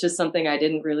something I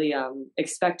didn't really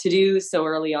expect to do so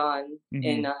early on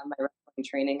in my wrestling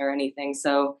training or anything.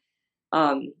 So,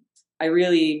 I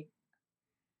really,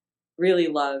 really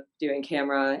love doing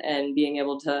camera and being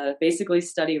able to basically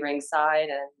study ringside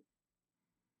and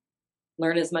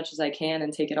learn as much as I can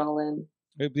and take it all in.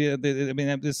 I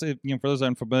mean, this, for those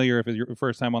unfamiliar, if it's your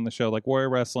first time on the show, like Warrior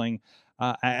Wrestling,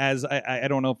 as I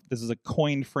don't know if this is a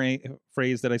coined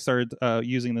phrase that I started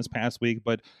using this past week,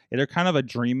 but they're kind of a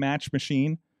dream match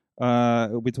machine.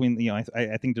 Between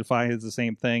I think Defy is the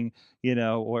same thing,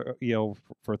 or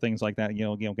for things like that,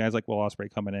 guys like Will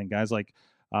Ospreay coming in, guys like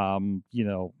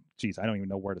geez, I don't even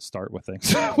know where to start with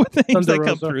things. With things that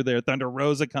come through there. Thunder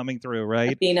Rosa coming through,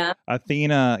 right?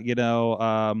 Athena,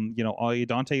 all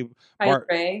Dante. Kylie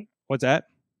Ray. What's that?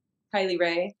 Kylie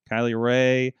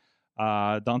Ray.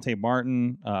 Dante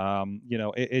Martin.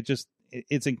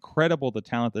 It's incredible the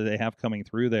talent that they have coming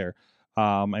through there.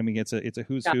 I mean, it's a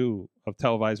who's who of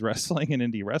televised wrestling and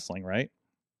indie wrestling, right?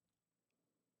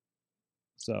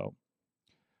 So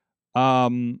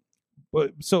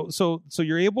But so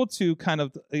you're able to kind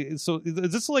of, so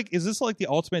is this like the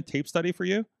ultimate tape study for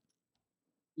you?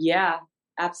 Yeah,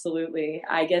 absolutely.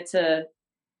 I get to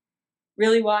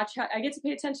really watch. I get to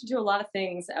pay attention to a lot of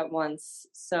things at once.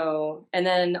 So, and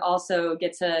then also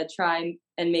get to try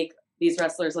and make these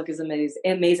wrestlers look as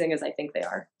amazing as I think they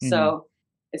are. Mhm. So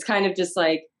it's kind of just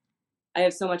like, I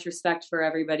have so much respect for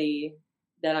everybody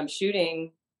that I'm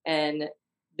shooting, and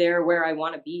they're where I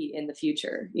want to be in the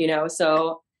future, you know?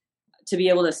 So to be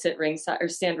able to sit ringside or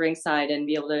stand ringside and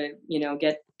be able to, you know,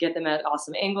 get them at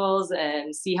awesome angles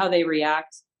and see how they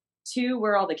react to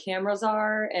where all the cameras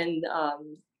are, and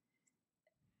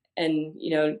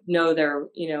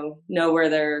know where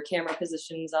their camera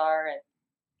positions are and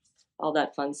all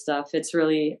that fun stuff. It's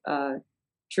really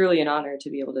truly an honor to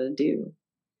be able to do.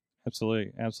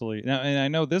 Absolutely. Now, and I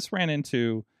know this ran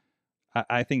into,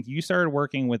 I think you started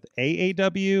working with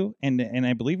AAW, and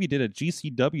I believe you did a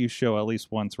GCW show at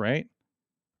least once, right?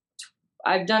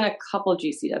 I've done a couple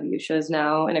GCW shows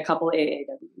now and a couple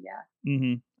AAW. Yeah.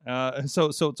 Mm-hmm.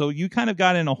 So you kind of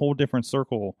got in a whole different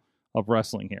circle of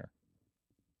wrestling here.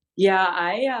 Yeah,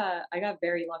 I got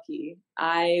very lucky.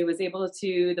 I was able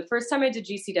to, the first time I did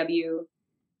GCW,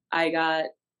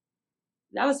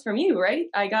 that was from you, right?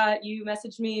 You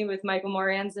messaged me with Michael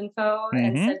Moran's info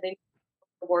and said they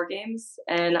were War Games,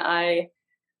 and I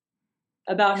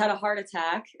about had a heart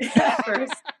attack at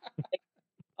first.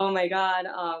 Oh my God.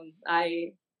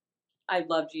 I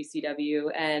love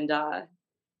GCW, and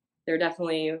they're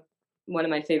definitely one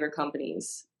of my favorite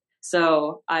companies.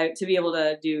 So to be able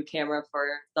to do camera for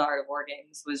the Art of War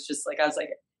Games was just like, I was like,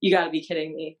 you got to be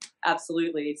kidding me.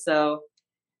 Absolutely. So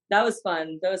that was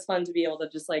fun. That was fun to be able to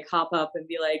just like hop up and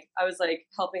be like, I was like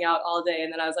helping out all day,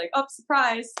 and then I was like, oh,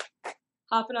 surprise,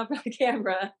 hopping up on the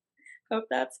camera. Hope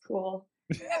that's cool.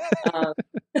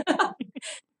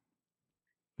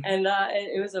 And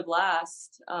it was a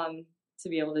blast to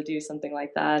be able to do something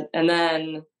like that. And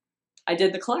then I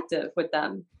did the Collective with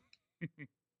them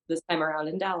this time around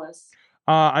in Dallas.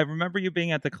 I remember you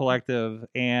being at the Collective,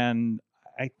 and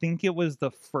I think it was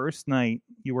the first night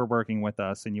you were working with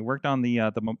us, and you worked on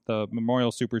the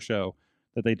Memorial Super Show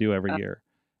that they do every year.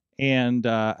 And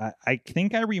I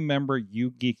think I remember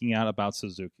you geeking out about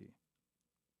Suzuki.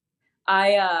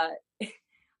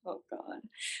 Oh God,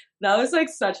 that was like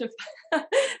that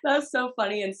was so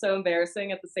funny and so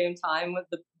embarrassing at the same time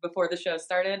before the show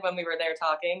started when we were there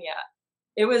talking. Yeah,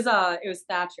 it was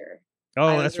Thatcher.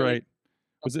 Oh, that's really right.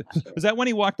 Was that when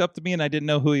he walked up to me and I didn't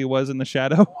know who he was in the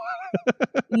shadow?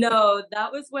 No,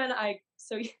 that was when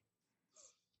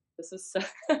this is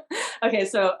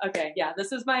okay. Yeah,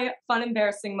 this is my fun,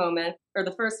 embarrassing moment, or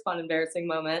the first fun, embarrassing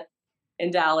moment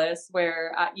in Dallas,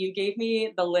 where you gave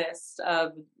me the list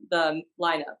of the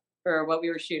lineup for what we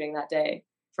were shooting that day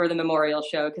for the memorial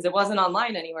show, because it wasn't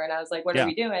online anywhere. And I was like, what are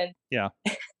we doing? Yeah.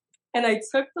 And I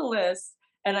took the list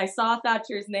and I saw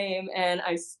Thatcher's name and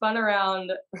I spun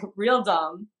around real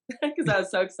dumb because I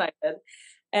was so excited.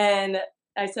 And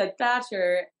I said,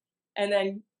 Thatcher. And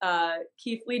then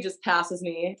Keith Lee just passes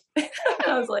me.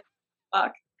 I was like,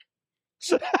 fuck.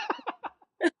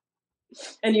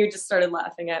 And you just started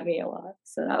laughing at me a lot.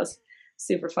 So that was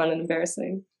super fun and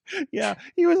embarrassing. Yeah,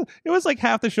 it was like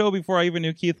half the show before I even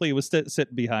knew Keith Lee was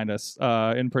sitting behind us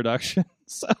in production.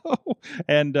 So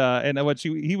and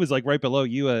he was like right below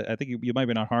you. I think you might have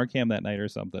been on hard cam that night or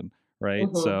something, right?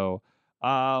 Mm-hmm. So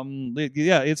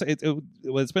yeah,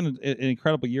 it's been an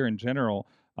incredible year in general.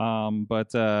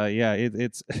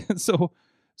 It's so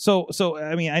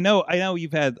I mean, I know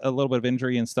you've had a little bit of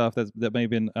injury and stuff that may have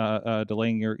been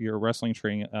delaying your wrestling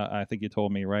training. I think you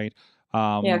told me, right?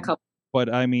 Yeah, a couple.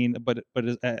 But I mean, but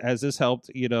has this helped?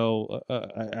 You know,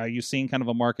 are you seeing kind of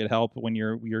a market help when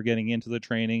you're getting into the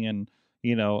training and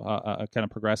kind of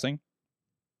progressing?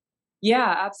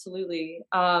 Yeah, absolutely.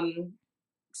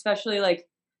 Especially like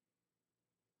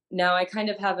now, I kind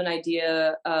of have an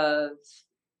idea of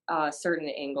certain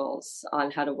angles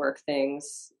on how to work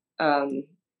things.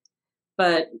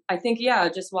 But I think,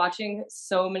 just watching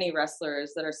so many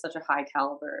wrestlers that are such a high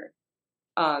caliber,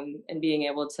 and being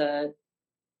able to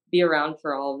be around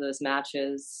for all of those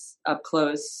matches up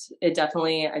close, it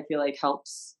definitely, I feel like,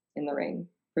 helps in the ring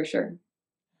for sure.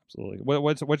 Absolutely.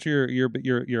 What's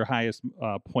your highest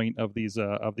point of these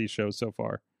shows so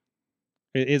far?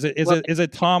 Is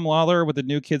it Tom Lawler with the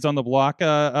New Kids on the Block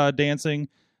dancing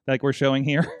like we're showing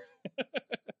here?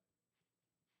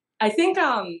 I think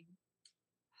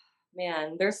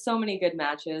man, there's so many good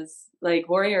matches. Like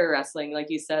Warrior Wrestling, like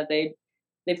you said, they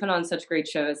put on such great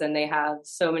shows and they have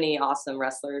so many awesome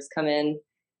wrestlers come in.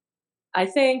 I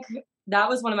think that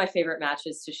was one of my favorite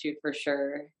matches to shoot for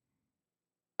sure.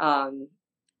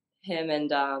 him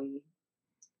and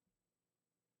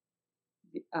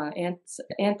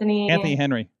Anthony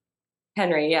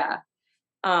Henry. Yeah.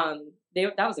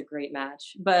 That was a great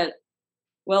match. But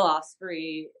Will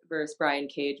Ospreay versus Brian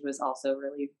Cage was also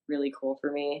really, really cool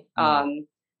for me.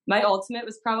 My ultimate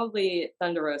was probably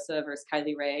Thunder Rosa versus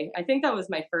Kylie Ray. I think that was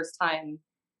my first time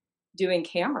doing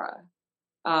camera.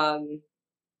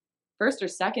 First or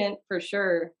second for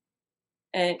sure.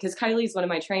 And because Kylie's one of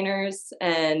my trainers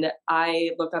and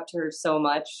I look up to her so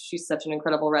much. She's such an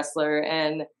incredible wrestler.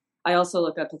 And I also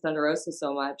look up to Thunder Rosa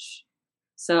so much.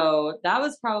 So that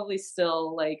was probably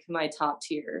still like my top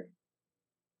tier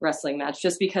wrestling match,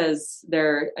 just because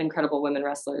they're incredible women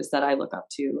wrestlers that I look up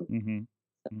to.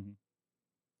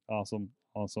 Awesome.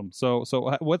 So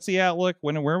what's the outlook?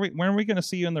 When are we going to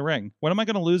see you in the ring? When am I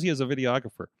going to lose you as a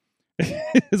videographer?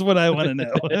 Is what I want to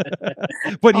know.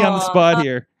 Putting you on the spot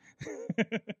here.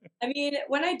 I mean,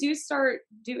 when I do start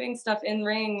doing stuff in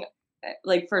ring,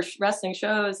 like for wrestling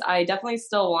shows, I definitely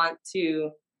still want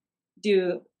to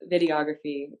do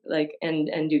videography, like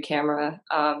and do camera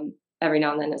every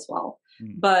now and then as well.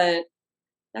 But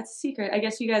that's a secret. I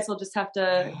guess you guys will just have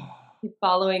to keep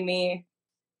following me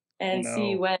and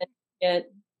see when I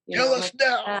get. Tell us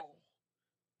now.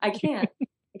 I can't.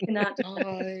 I cannot.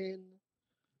 Fine.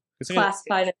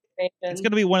 Classified information. It's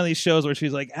gonna be one of these shows where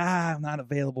she's like, I'm not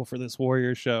available for this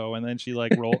Warrior show, and then she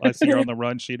like I see her on the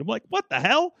run sheet. I'm like, what the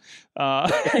hell?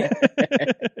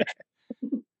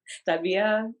 That'd be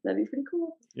pretty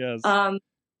cool. Yes. Yeah,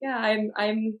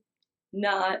 I'm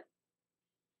not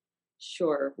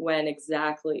sure when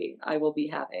exactly I will be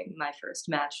having my first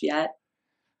match yet,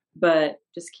 but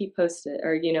just keep posted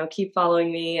or keep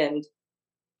following me and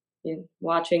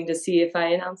watching to see if I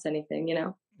announce anything.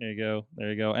 There you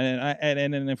go.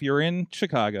 And if you're in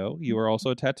Chicago, you are also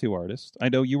a tattoo artist. I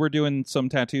know you were doing some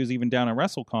tattoos even down at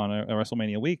WrestleCon,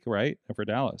 WrestleMania week, right? For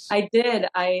Dallas. I did.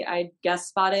 I guest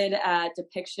spotted at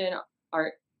Depiction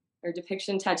Art or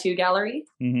Depiction Tattoo Gallery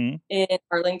in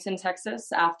Arlington,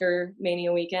 Texas after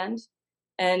Mania weekend.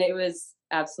 And it was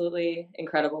absolutely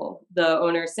incredible. The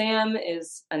owner, Sam,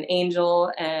 is an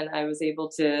angel, and I was able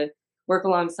to work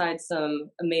alongside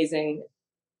some amazing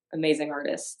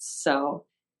artists. So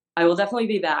I will definitely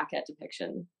be back at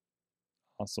Depiction.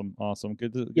 Awesome.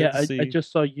 Good to see. I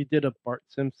just saw you did a Bart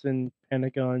Simpson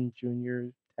Pentagon Jr.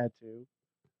 tattoo.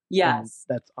 Yes.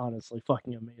 And that's honestly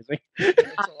fucking amazing.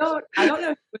 I don't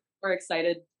know who's more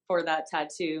excited for that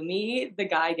tattoo, me, the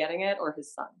guy getting it, or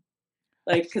his son.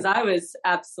 Like, because I was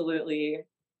absolutely,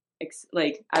 I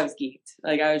was geeked.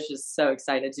 Like, I was just so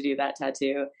excited to do that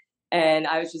tattoo. And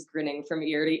I was just grinning from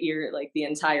ear to ear, like, the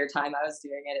entire time I was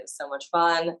doing it. It was so much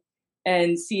fun.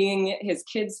 And seeing his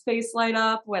kid's face light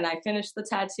up when I finished the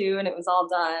tattoo and it was all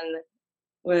done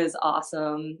was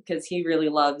awesome, because he really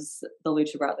loves the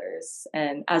Lucha Brothers,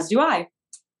 and as do I.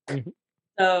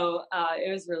 So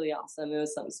it was really awesome. It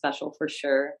was something special for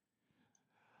sure.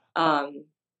 Yeah.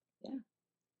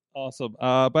 Awesome.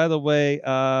 By the way,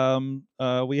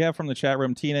 we have from the chat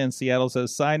room, Tina in Seattle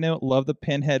says, side note, love the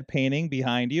pinhead painting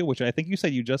behind you, which I think you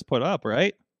said you just put up,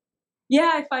 right?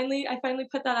 Yeah, I finally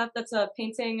put that up. That's a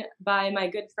painting by my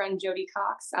good friend Jody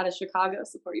Cox out of Chicago.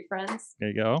 Support your friends. There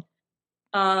you go.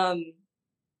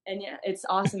 And yeah, it's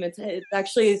awesome. It's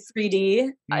actually 3D.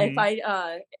 If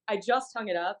I just hung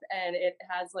it up, and it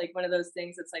has like one of those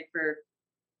things that's like for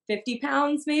 50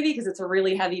 pounds maybe, because it's a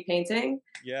really heavy painting.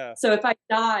 Yeah. So if I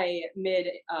die mid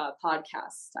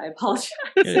podcast, I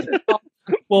apologize.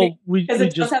 Well, we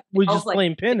just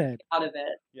blame Pinhead out of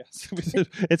it. Yes,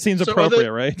 it seems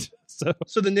appropriate, right?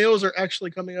 So the nails are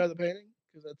actually coming out of the painting.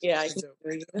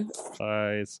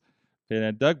 Nice.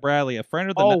 And Doug Bradley, a friend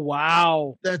of the. Oh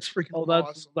wow, that's freaking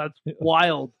awesome. That's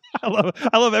wild. I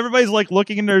love everybody's like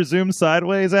looking in their Zoom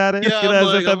sideways at it,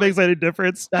 as if that makes any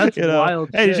difference. That's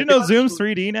wild. Hey, did you know Zoom's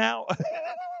 3D now?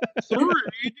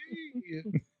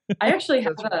 3D. I actually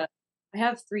have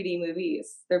 3D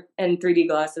movies and 3D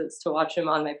glasses to watch them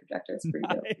on my projector. It's pretty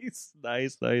cool.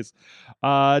 Nice.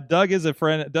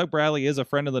 Doug Bradley is a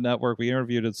friend of the network. We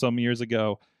interviewed it some years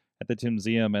ago at the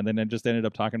Timmuseum, and then I just ended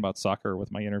up talking about soccer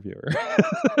with my interviewer.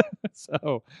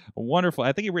 So wonderful.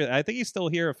 I think he's still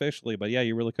here officially, but yeah,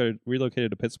 you relocated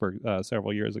to Pittsburgh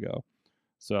several years ago.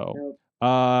 So,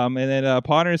 and then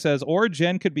Potter says, or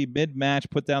Jen could be mid-match,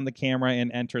 put down the camera,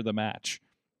 and enter the match.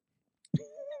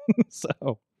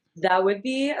 So that would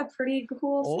be a pretty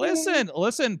cool thing.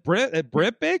 Listen,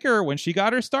 Britt Baker, when she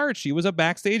got her start, she was a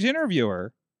backstage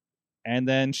interviewer. And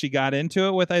then she got into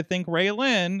it with, I think, Ray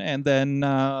Lynn, and then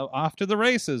off to the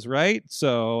races, right?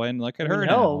 So, and look at her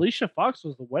now. Alicia Fox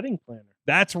was the wedding planner.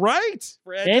 That's right.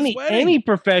 Any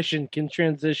profession can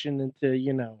transition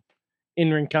into,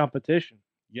 in-ring competition.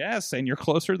 Yes, and you're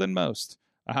closer than most.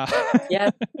 Yeah,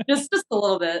 just a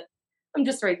little bit. I'm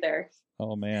just right there.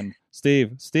 Oh man,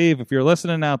 Steve, if you're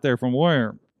listening out there from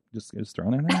Warrior, just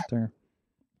throwing it out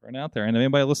there, And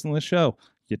anybody listening to the show,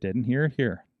 you didn't hear it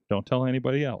here. Don't tell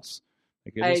anybody else.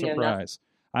 Make it a surprise.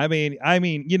 I mean,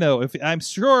 if I'm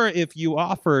sure if you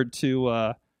offered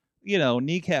to,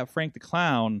 kneecap Frank the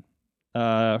Clown,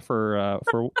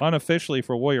 for unofficially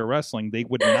for Warrior Wrestling, they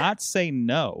would not say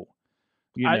no.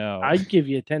 I'd give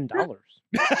you $10.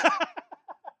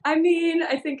 I mean,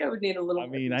 I think I would need a little.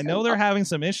 I know they're having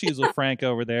some issues with Frank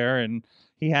over there, and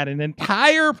he had an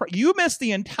entire. You missed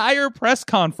the entire press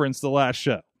conference the last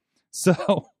show,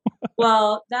 so.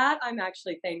 Well, that I'm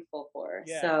actually thankful for.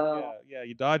 Yeah,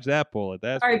 you dodged that bullet.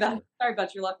 That's sorry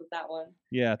about your luck with that one.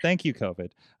 Yeah, thank you, COVID.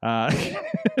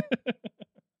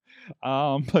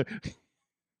 But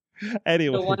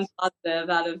anyway, the one positive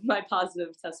out of my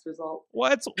positive test result.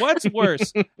 What's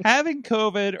worse, having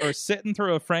COVID or sitting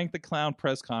through a Frank the Clown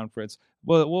press conference?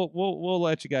 We'll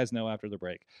let you guys know after the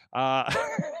break.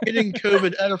 Getting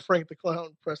COVID at a Frank the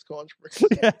Clown press conference.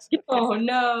 Yes. Oh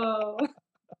no.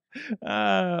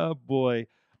 Oh boy.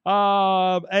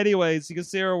 Anyways, you can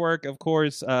see our work, of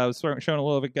course. Showing a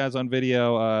little bit, guys, on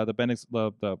video. The Bendix,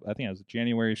 I think it was a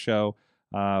January show.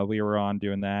 We were on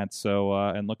doing that. So,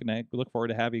 and look forward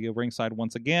to having you ringside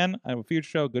once again. I have a future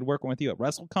show. Good working with you at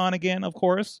WrestleCon again, of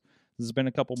course. This has been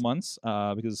a couple months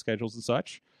because of schedules and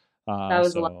such. That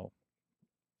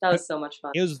was so much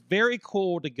fun. It was very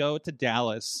cool to go to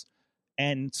Dallas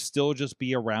and still just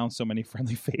be around so many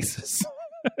friendly faces.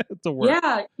 To work.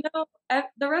 Yeah,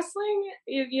 at the wrestling,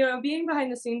 being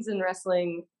behind the scenes in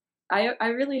wrestling, I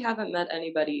really haven't met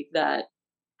anybody that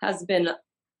has been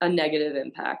a negative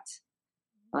impact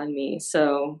on me.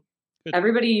 So Good.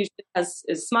 Everybody usually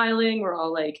is smiling. We're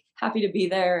all like happy to be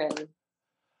there, and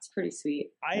it's pretty sweet.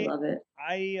 I love it.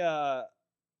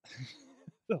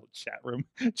 Chat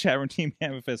room team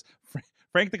Amethyst.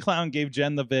 Frank the Clown gave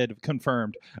Jen the vid.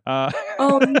 Confirmed.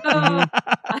 Oh no.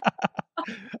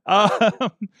 And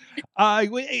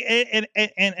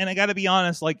I got to be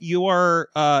honest, like, you are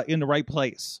in the right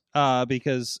place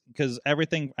because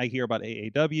everything I hear about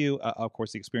AAW, of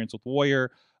course, the experience with Warrior,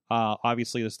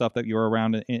 obviously the stuff that you're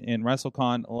around in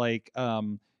WrestleCon, like,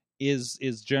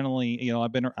 is generally,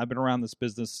 I've been around this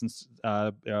business since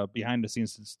behind the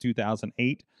scenes since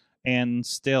 2008, and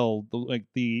still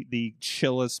the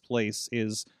chillest place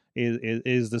is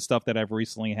the stuff that I've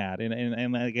recently had,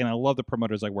 and again, I love the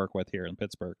promoters I work with here in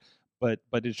Pittsburgh, but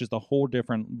it's just a whole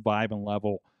different vibe and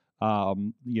level.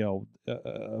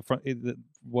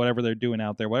 Whatever they're doing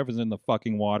out there, whatever's in the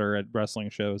fucking water at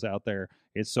wrestling shows out there,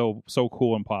 it's so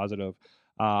cool and positive.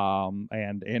 And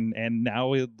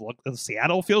now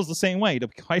Seattle feels the same way. To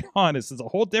be quite honest, it's a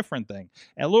whole different thing,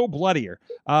 and a little bloodier.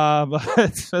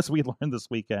 As we learned this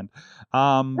weekend.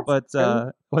 What's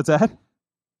that?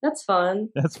 That's fun.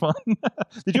 That's fun.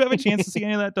 Did you have a chance to see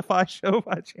any of that Defy show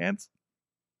by chance?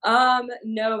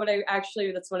 No, but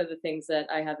that's one of the things that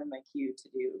I have in my queue to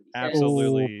do.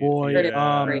 Absolutely. Oh boy.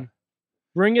 Yeah.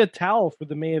 Bring a towel for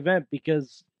the May event,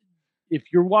 because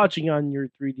if you're watching on your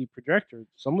 3D projector,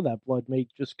 some of that blood may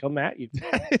just come at you.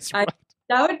 Right.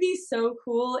 That would be so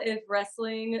cool if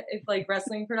wrestling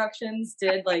productions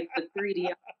did like the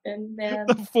 3D option, man.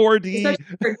 The 4D. Especially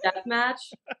for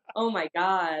deathmatch. Oh my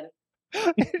god.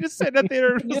 You just sit in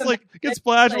theater and just like get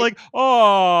splashed, like,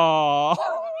 oh.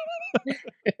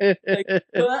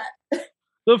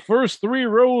 The first 3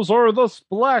 rows are the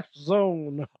splash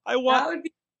zone. That would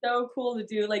be so cool to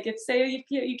do. Like, if say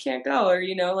you can't go, or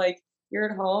like you're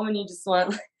at home and you just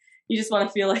want to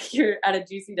feel like you're at a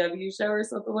GCW show or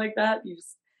something like that. You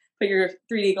just put your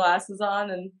 3D glasses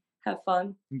on and have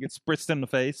fun. You get spritzed in the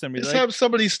face and be Just like, have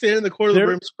somebody stand in the corner of the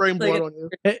room spraying blood on you.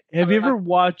 Have you ever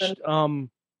watched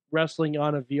wrestling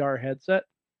on a VR headset?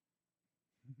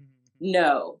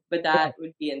 No, but that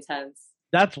would be intense.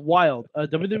 That's wild.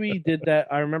 WWE did that.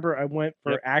 I remember I went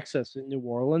for Access in New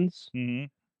Orleans. Mm-hmm.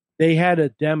 They had a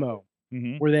demo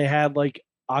mm-hmm. where they had like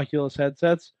Oculus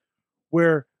headsets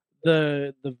where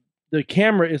the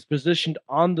camera is positioned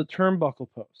on the turnbuckle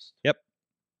post. Yep.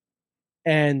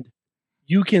 And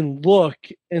you can look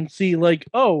and see, like,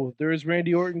 oh, there's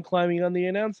Randy Orton climbing on the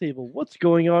announce table. What's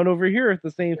going on over here at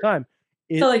the same time?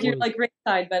 You're like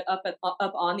ringside, but up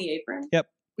on the apron. Yep.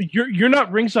 You're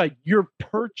not ringside. You're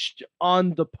perched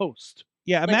on the post.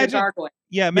 Yeah, imagine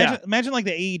like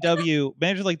the AEW.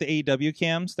 Imagine like the AEW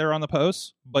cams. They're on the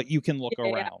post, but you can look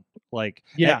around. Like,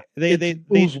 they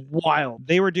was wild.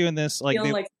 They were doing this like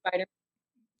Spider.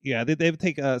 Yeah, they would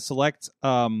take select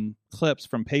clips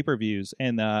from pay-per-views,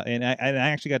 and I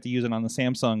actually got to use it on the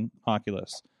Samsung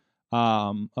Oculus.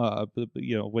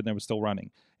 you know, when they were still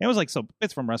running. And it was like some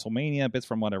bits from WrestleMania, bits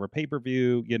from whatever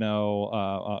pay-per-view, you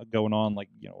know, going on, like,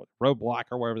 you know, Roadblock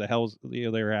or whatever the hell, you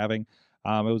know, they were having.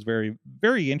 It was very,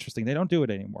 very interesting. They don't do it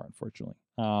anymore, unfortunately.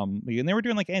 And they were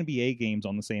doing like NBA games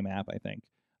on the same app, I think.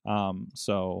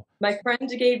 So my friend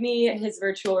gave me his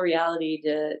virtual reality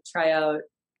to try out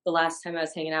the last time I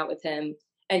was hanging out with him,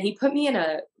 and he put me in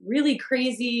a really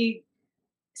crazy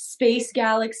space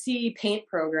galaxy paint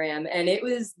program, and it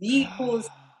was the coolest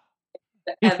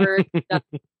thing I've ever done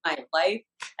in my life.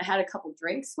 I had a couple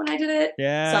drinks when I did it.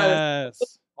 yes. So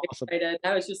I was excited.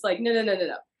 I was just like,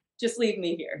 no. Just leave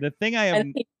me here. The thing I have...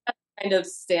 And he kind of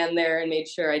stand there and made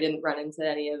sure I didn't run into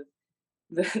any of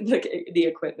the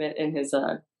equipment in his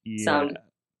sound.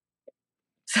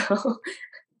 So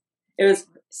it was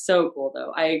so cool,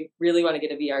 though. I really want to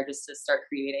get a VR just to start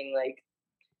creating like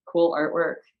cool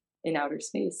artwork in outer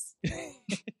space.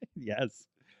 Yes.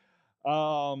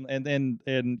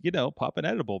 And you know, pop an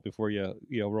editable before you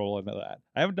roll into that.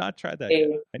 I have not tried that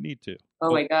yet. I need to.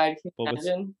 Oh my god, can you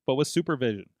imagine? But with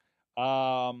supervision.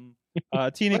 Tina,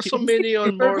 WrestleMania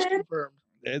on Mars confirmed.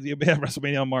 Yeah,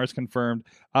 WrestleMania on Mars confirmed.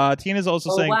 Tina's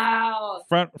also saying, wow,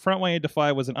 Frontway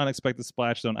Defy was an unexpected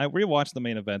splash zone. I rewatched the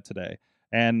main event today,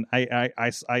 and I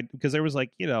because there was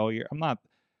like, you know, I'm not.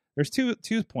 There's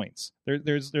two points.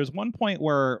 There's one point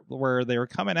where they were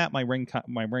coming at my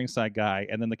ringside guy,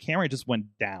 and then the camera just went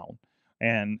down,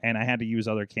 and I had to use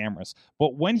other cameras.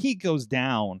 But when he goes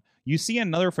down, you see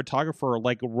another photographer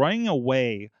like running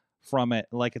away from it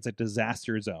like it's a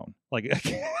disaster zone, like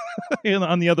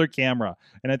on the other camera,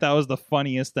 and I thought it was the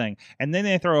funniest thing. And then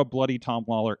they throw a bloody Tom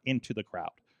Lawler into the crowd,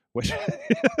 which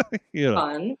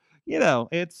fun. You know,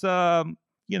 it's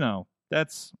you know,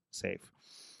 that's safe.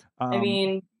 I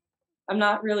mean, I'm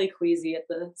not queasy at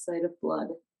the sight of blood,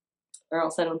 or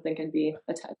else I don't think I'd be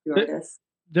a tattoo artist.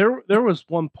 There was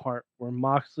one part where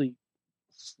Moxley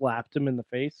slapped him in the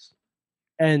face,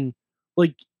 and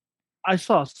like I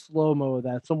saw a slow-mo of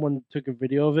that. Someone took a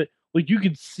video of it. Like you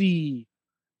could see,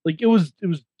 like it was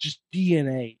just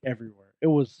DNA everywhere. It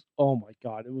was, oh my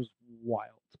god, it was wild.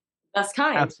 That's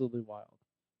kind. Absolutely wild.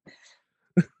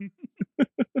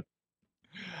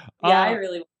 Yeah, I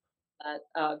really want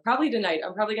that. Probably tonight.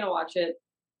 I'm probably gonna watch it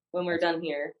when we're done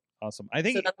here. Awesome. I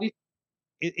think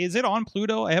is it on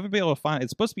Pluto? I haven't been able to find it.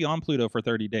 It's supposed to be on Pluto for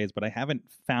 30 days, but I haven't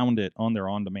found it on their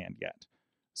on-demand yet.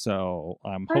 So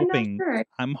I'm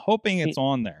hoping it's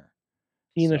on there.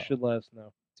 Tina should let us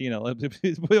know. Tina,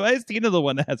 why is Tina the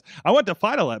one that has? I want to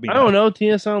final let me know. I don't know.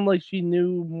 Tina sounded like she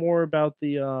knew more about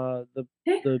the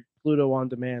Pluto on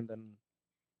demand than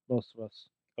most of us.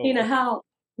 Tina, help!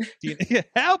 Tina,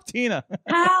 help, Tina!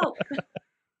 Help!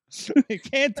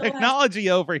 Can't technology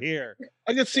over here.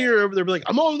 I can see her over there, be like,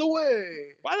 "I'm on the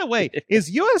way." By the way,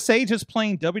 is USA just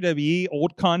playing WWE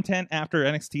old content after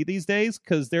NXT these days?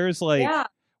 Because there's like. Yeah.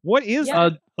 What is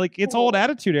like it's old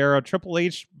Attitude Era Triple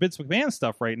H Vince McMahon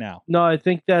stuff right now? No, I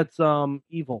think that's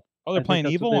Evil. Oh, they're playing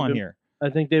Evil on here. I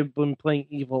think they've been playing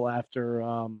Evil after.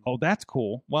 Oh, that's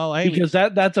cool. Well, because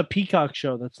that's a Peacock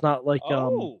show. That's not like.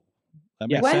 That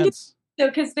makes sense.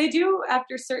 Because they do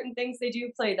after certain things, they do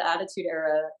play the Attitude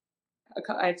Era.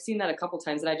 I've seen that a couple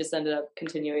times, and I just ended up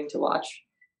continuing to watch.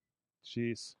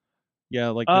 Jeez. Yeah,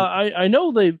 like I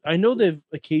know they've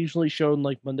occasionally shown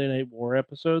like Monday Night War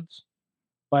episodes.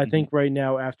 But I think right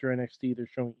now, after NXT, they're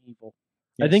showing Evil.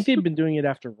 Yes. I think they've been doing it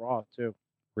after Raw, too.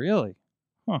 Really?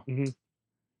 Huh. Mm-hmm.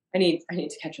 I need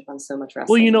to catch up on so much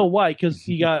wrestling. Well, you know why? Because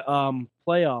you got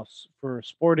playoffs for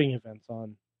sporting events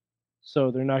on. So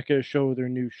they're not going to show their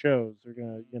new shows. They're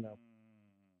going to,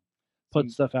 put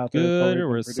stuff out there. Good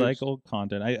recycled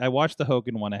content. I watched the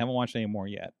Hogan one. I haven't watched any more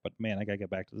yet. But, man, I got to get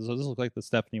back to this. This looks like the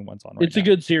Stephanie one's on right now. It's a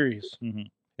good series. Mm-hmm.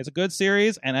 It's a good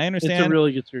series, and I understand it's a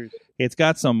really good series. It's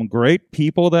got some great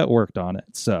people that worked on it.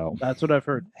 So that's what I've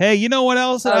heard. Hey, you know what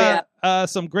else?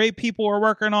 Some great people are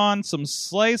working on some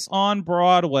Slice on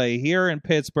Broadway here in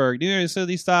Pittsburgh. New York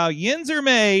City style. Yins are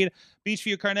made.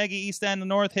 Beachview, Carnegie, East End, and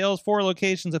North Hills. 4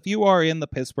 locations if you are in the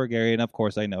Pittsburgh area. And of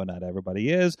course, I know not everybody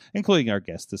is, including our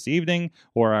guest this evening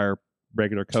or our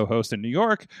regular co-host in New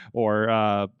York.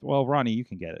 Or well, Ronnie, you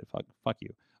can get it. Fuck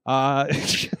you. I'll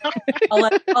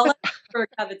let Pittsburgh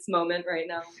have its moment right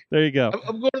now. There you go.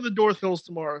 I'm going to the North Hills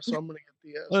tomorrow, so I'm going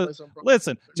to get the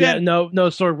listen. Jen, no,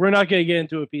 sorry, we're not going to get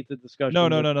into a pizza discussion. No,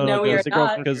 we are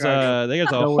not. Because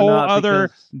there's a whole other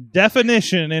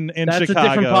definition in that's Chicago. That's a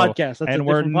different podcast. And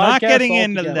we're not getting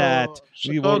into that.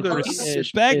 We will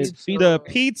respect the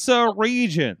pizza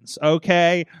regions,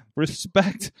 okay?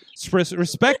 Respect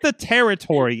the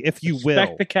territory, if you will.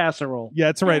 Respect the casserole. Yeah,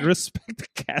 that's right. Respect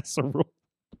the casserole.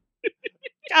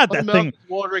 God, that thing.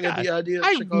 Watering at the idea of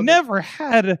I've Chicago. never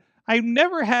had I've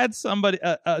never had somebody,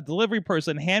 a delivery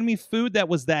person, hand me food that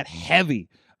was that heavy.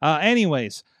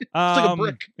 Anyways, It's like a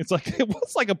brick. it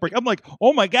was like a brick. I'm like,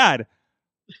 oh my God,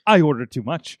 I ordered too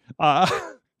much.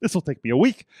 This will take me a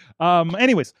week.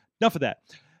 Anyways, enough of that.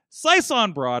 Slice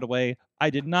on Broadway. I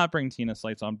did not bring Tina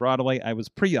Slice on Broadway. I was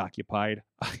preoccupied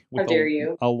with How dare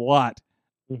you? a lot.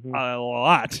 Mhm. A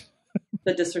lot.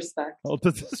 The disrespect. Oh,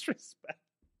 the disrespect.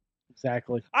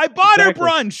 Exactly. I bought Exactly.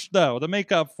 her brunch though to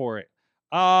make up for it.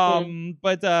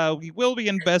 But we will be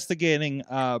investigating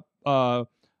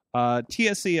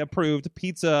TSC approved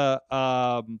pizza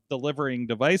delivering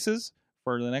devices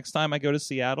for the next time I go to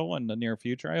Seattle in the near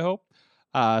future, I hope.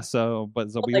 So we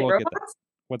Like will get that. robots?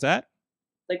 What's that?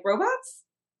 Like robots?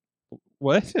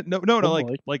 What? No,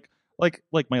 Oh, like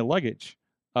my luggage.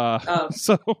 Oh.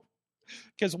 So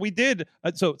because we did.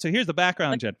 So here's the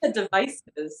background, Jen. The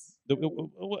devices.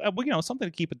 Something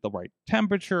to keep it the right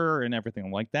temperature and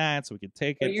everything like that, so we can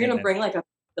take Or it. you're gonna bring like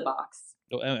the box.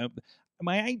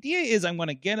 My idea is I'm going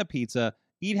to get a pizza,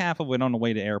 eat half of it on the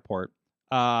way to airport,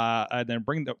 and then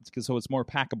bring so it's more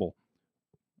packable,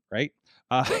 right?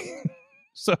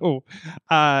 So,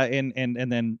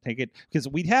 and then take it because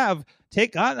we'd have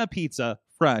gotten a pizza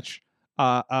fresh,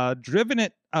 driven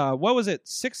it. What was it?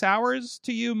 6 hours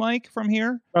to you, Mike, from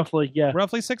here? Roughly, yeah.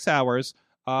 Roughly 6 hours.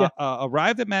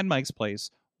 Arrived at Mad Mike's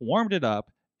place, warmed it up,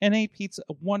 and ate pizza.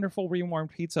 A wonderful rewarmed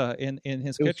pizza in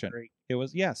his It was kitchen. great. It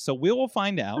was, yes. So we will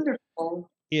find out Wonderful.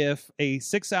 if a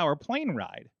 6 hour plane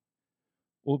ride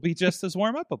will be just as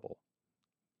warm upable.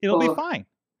 It'll be Cool. fine.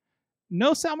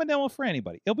 No salmonella for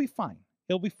anybody. It'll be fine.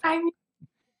 It'll be fine.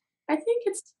 I think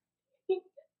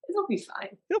it'll be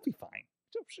fine. It'll be fine.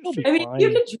 It'll be I mean, fine. you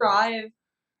could drive.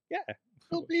 Yeah.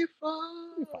 It'll be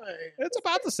fine. It's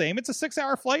about the same. It's a 6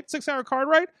 hour flight, 6 hour car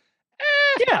ride.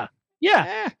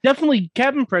 Yeah. Definitely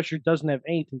cabin pressure doesn't have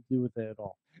anything to do with it at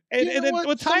all. And You know then what?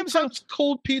 with time zones, Sometimes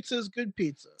cold pizza is good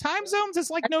pizza. time zones is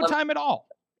like no time at all.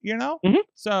 Mhm.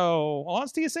 So as long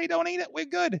as TSA don't eat it, we're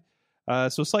good.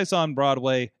 So Slice on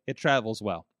Broadway, it travels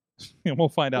well. And we'll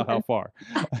find out how far.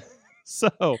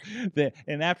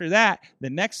 And after that, the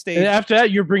next stage. And after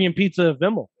that, you're bringing pizza to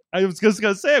Vimmel. I was just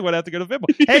gonna say I'm gonna have to go to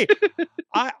Vimmel. Hey,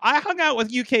 I hung out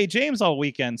with UK James all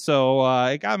weekend, so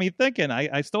it got me thinking.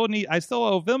 I still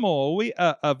owe Vimmel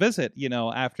a visit.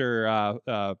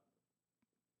 After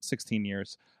 16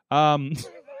 years.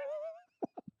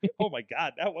 Oh my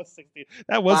God, that was 16.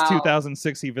 That was Wow.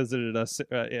 2006. He visited us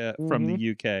from the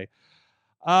UK.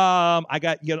 I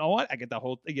got, I get the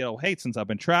whole, hey, since I've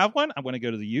been traveling, I'm going to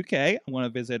go to the UK. I'm going to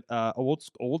visit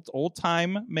old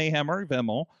time Mayhemmer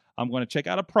Vimmel. I'm going to check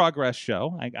out a Progress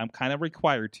show. I'm kind of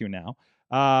required to now.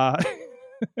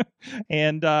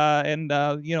 And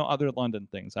other London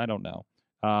things. I don't know.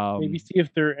 Maybe see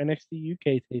if they're NXT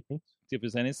UK tapings. See if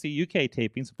there's NXT UK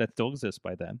tapings, if that still exists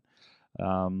by then.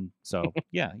 Things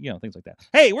like that.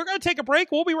 Hey, we're going to take a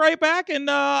break. We'll be right back. And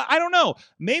I don't know.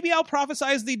 Maybe I'll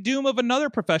prophesize the doom of another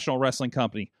professional wrestling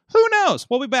company. Who knows?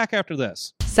 We'll be back after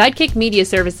this. Sidekick Media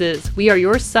Services. We are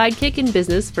your sidekick in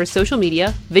business for social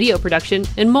media, video production,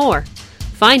 and more.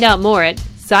 Find out more at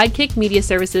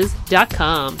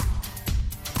sidekickmediaservices.com.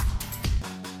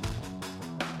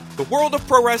 The world of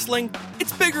pro wrestling,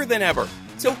 it's bigger than ever.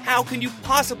 So how can you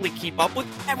possibly keep up with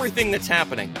everything that's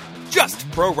happening? Just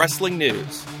pro wrestling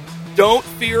news. Don't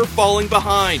fear falling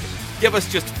behind. Give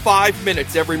us just 5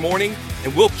 minutes every morning,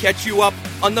 and we'll catch you up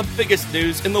on the biggest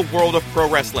news in the world of pro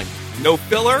wrestling. No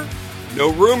filler,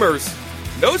 no rumors,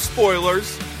 no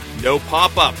spoilers, no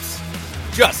pop-ups.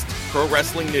 Just pro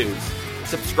wrestling news.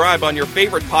 Subscribe on your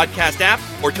favorite podcast app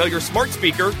or tell your smart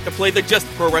speaker to play the Just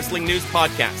Pro Wrestling News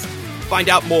podcast. Find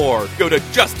out more. Go to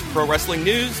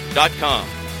justprowrestlingnews.com.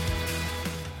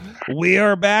 We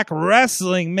are back,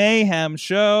 Wrestling Mayhem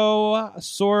Show.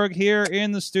 Sorg here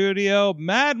in the studio.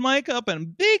 Mad Mike up in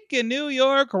Beacon, New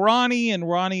York. Ronnie in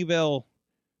Ronnieville.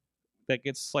 That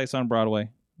gets Slice on Broadway.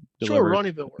 Sure,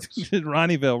 Delivered. Ronnieville works.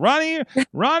 Ronnieville.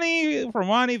 Ronnie from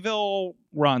Ronnieville,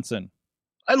 Ronson.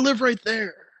 I live right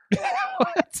there.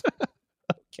 What?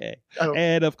 Okay. Oh.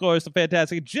 And of course, the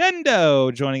fantastic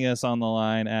Jendo joining us on the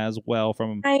line as well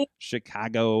from Hi.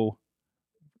 Chicago,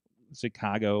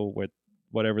 with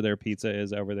whatever their pizza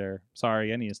is over there.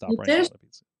 Sorry, I need to stop right now.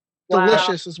 Pizza. Wow.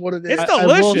 Delicious is what it is. It's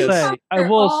delicious. I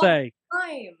will say,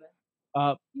 Time.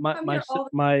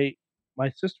 my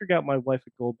sister got my wife a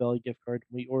Gold Belly gift card.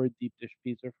 We ordered deep dish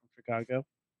pizza from Chicago.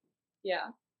 Yeah.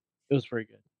 It was very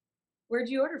good. Where'd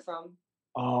you order from?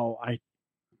 Oh, I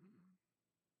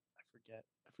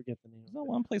forget the name. There's no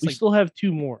one place We like still have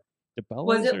two more. DeBello's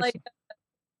Was it or like?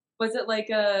 Was it like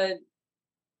a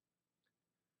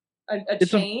It's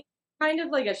chain, kind of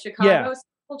like a Chicago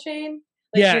style chain?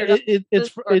 Like Yeah,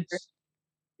 Giordano's or-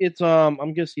 it's I'm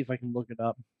gonna see if I can look it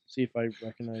up. See if I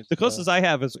recognize The closest I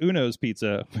have is Uno's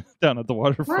Pizza down at the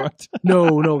waterfront.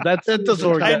 No, that's That doesn't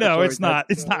sorry, count. I know sorry, it's not.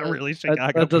 It's not that- really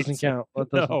Chicago. That doesn't pizza. count. That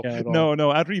doesn't count at all.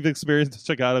 No. After you've experienced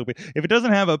Chicago, if it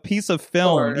doesn't have a piece of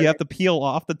film, you have to peel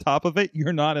off the top of it.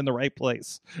 You're not in the right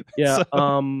place. Yeah.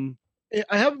 So-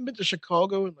 I haven't been to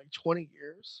Chicago in like 20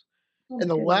 years. Oh, And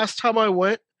the goodness. last time I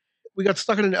went, we got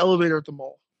stuck in an elevator at the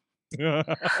mall.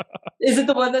 Is it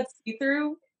the one that's see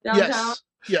through downtown?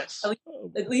 Yes.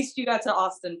 At least you got to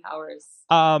Austin Powers.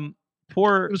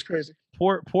 Poor It was crazy.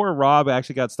 poor Rob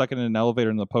actually got stuck in an elevator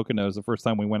in the Poconos the first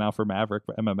time we went out for Maverick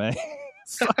for MMA.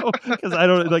 So because I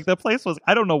don't like the place was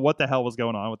I don't know what the hell was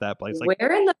going on with that place. Like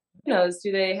Where in the Poconos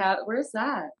do they have? Where's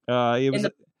that? it was I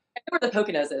know where the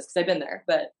Poconos is because I've been there,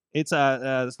 but it's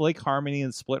Lake Harmony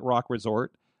and Split Rock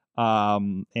Resort.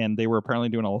 And they were apparently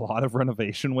doing a lot of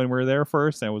renovation when we were there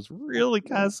first, and it was really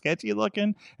kind of sketchy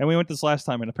looking. And we went this last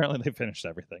time, and apparently they finished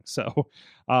everything. So,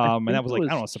 and that was like I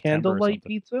don't know, September or Candlelight something.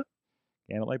 Pizza.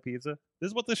 Candlelight Pizza. This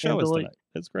is what the show is Candlelight- tonight.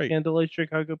 It's great. Candlelight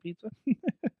Chicago Pizza.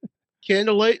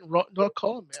 Candlelight and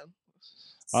Rotten.com,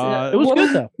 man. It was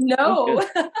good though.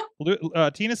 No.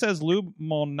 Tina says Lou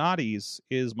Malnati's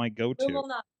is my go-to.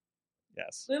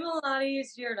 Yes. Lou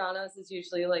Malnati's, Giordano's is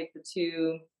usually like the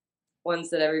two ones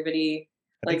that everybody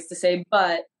likes to say,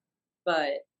 but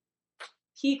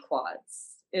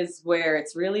Pequod's is where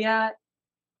it's really at,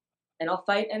 and I'll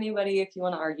fight anybody if you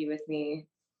want to argue with me.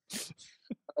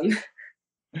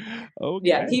 Okay.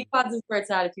 Yeah, Pequod's is where it's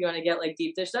at if you want to get like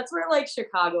deep dish. That's where like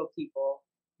Chicago people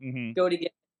Mhm. go to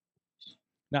get.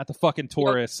 Not the fucking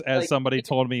tourists, as like- somebody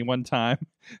told me one time.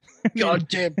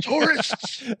 Goddamn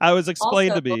tourists. I was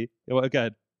explained Also- to me. Well, go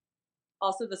ahead.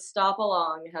 Also, the Stop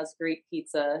Along has great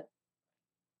pizza.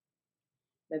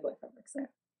 My boyfriend works there.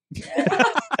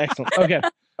 Excellent. Okay.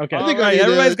 I All think I right, need to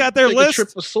everybody's got their take a list. trip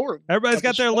with Sword. Everybody's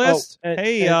got their Oh, list. and,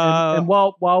 Hey, and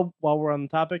while we're on the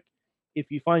topic, if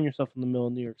you find yourself in the middle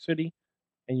of New York City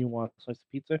and you want a slice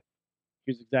of pizza,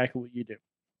 here's exactly what you do.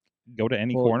 go to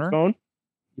any Pull out your corner. phone.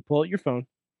 You pull out your phone.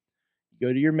 You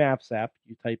go to your Maps app.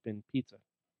 You type in pizza.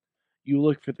 You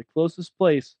look for the closest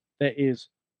place that is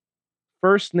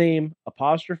first name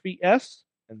apostrophe S,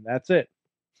 and that's it.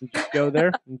 You just go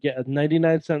there and get a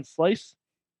 99-cent slice,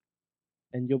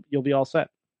 and you'll be all set.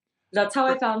 That's how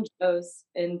I found Joe's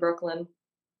in Brooklyn,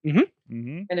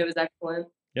 Mm-hmm. and it was excellent.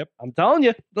 I'm telling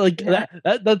you, like Yeah.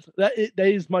 that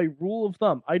is my rule of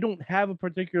thumb. I don't have a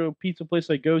particular pizza place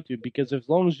I go to because as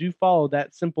long as you follow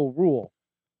that simple rule,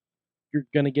 you're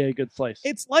gonna get a good slice.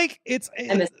 It's like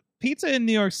miss- pizza in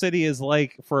New York City is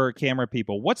like for camera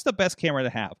people. What's the best camera to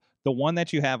have? The one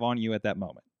that you have on you at that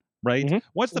moment, right? Mhm.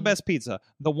 What's the best pizza?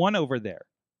 The one over there.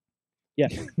 Yeah,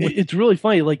 it's really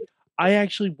funny. Like I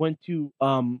actually went to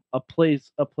a place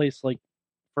like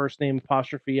first name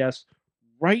apostrophe S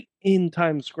right in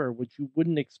Times Square, which you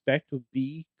wouldn't expect would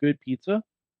be good pizza.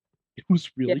 It was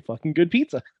really fucking good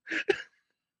pizza.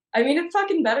 I mean, it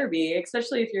fucking better be,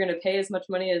 especially if you're going to pay as much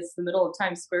money as the middle of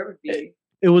Times Square would be.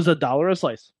 It was $1 a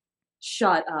slice.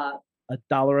 Shut up.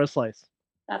 $1 a slice.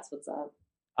 That's what's up.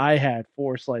 I had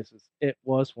 4 slices. It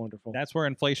was wonderful. That's where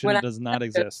inflation When I- does not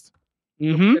exist.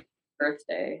 Mm-hmm.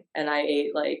 Birthday, and I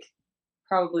ate like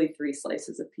probably 3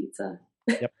 slices of pizza.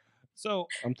 So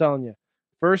I'm telling you.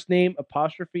 First name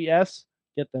apostrophe S.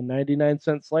 Get the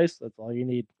 99-cent slice. That's all you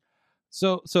need.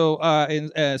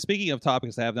 Speaking of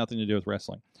topics that have nothing to do with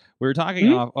wrestling, we were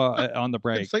talking off, on the Good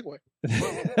break. segue.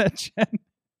 Jen,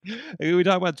 we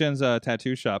talked about Jen's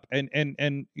tattoo shop,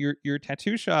 and your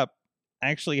tattoo shop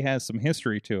actually has some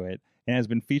history to it and has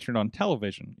been featured on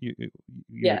television. You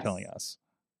Yes. were telling us.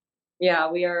 Yeah,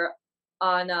 we are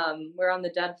on. We're on the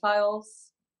Dead Files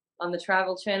on the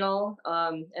Travel Channel,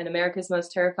 and America's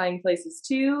Most Terrifying Places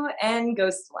 2, and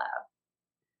Ghost Lab.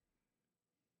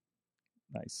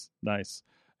 Nice.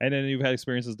 And then you've had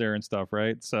experiences there and stuff,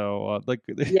 right? So,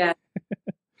 Yeah,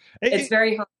 it's Hey,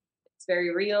 very haunted, it's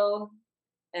very real,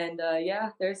 and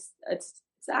it's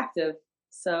active.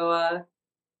 So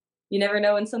you never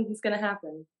know when something's gonna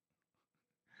happen.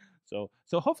 so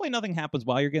hopefully nothing happens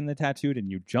while you're getting the tattooed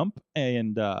and you jump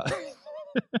and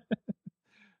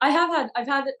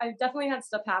I've definitely had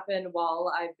stuff happen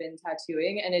while I've been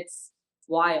tattooing, and it's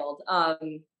wild.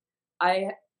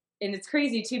 And it's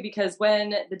crazy too, because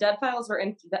when the Dead Files were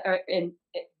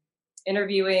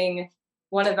interviewing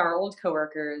one of our old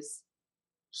coworkers,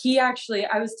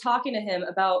 I was talking to him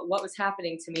about what was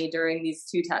happening to me during these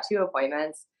 2 tattoo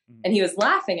appointments, and he was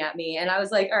laughing at me, and I was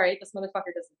like, all right, this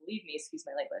motherfucker doesn't believe me, excuse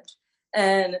my language.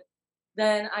 And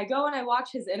then I go and I watch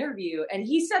his interview, and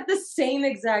he said the same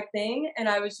exact thing, and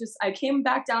I came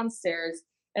back downstairs,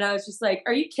 And I was just like,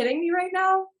 are you kidding me right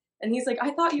now? And he's like,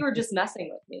 I thought you were just messing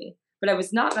with me, but I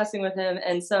was not messing with him.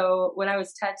 And so when I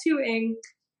was tattooing,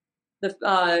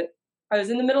 I was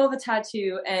in the middle of a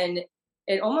tattoo, and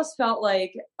it almost felt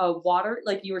like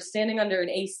like you were standing under an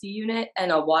AC unit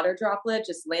and a water droplet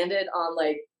just landed on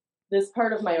like this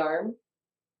part of my arm.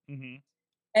 Mm-hmm.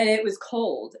 And it was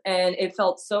cold, and it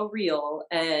felt so real,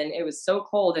 and it was so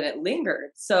cold, and it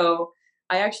lingered. So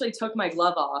I actually took my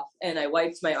glove off and I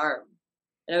wiped my arm,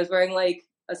 and I was wearing like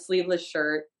a sleeveless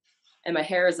shirt, and my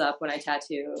hair is up when I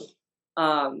tattoo.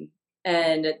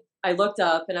 And I looked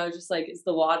up and I was just like, is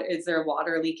there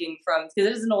water leaking from,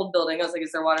 because it is an old building. I was like,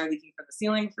 is there water leaking from the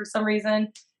ceiling for some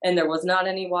reason? And there was not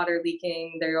any water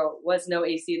leaking. There was no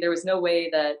AC. There was no way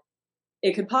that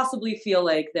it could possibly feel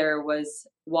like there was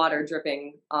water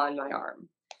dripping on my arm.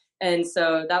 And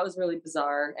so that was really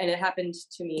bizarre. And it happened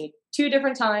to me 2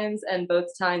 different times. And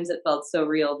both times it felt so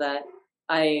real that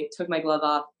I took my glove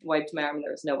off, wiped my arm, and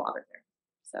there was no water there.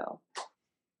 So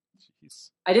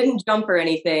Jeez. I didn't jump or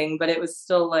anything, but it was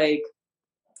still like,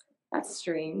 that's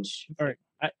strange. All right.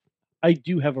 I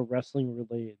do have a wrestling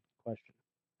related question.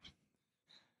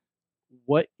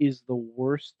 What is the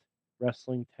worst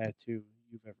wrestling tattoo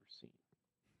you've ever seen?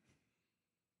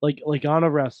 Like on a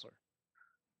wrestler.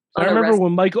 So I remember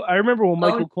when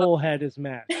Michael Cole had his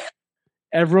match.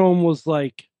 Everyone was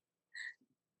like,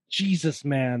 Jesus,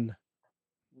 man,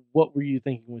 what were you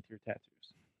thinking with your tattoos?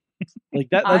 Like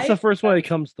that's the first one that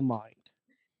comes to mind.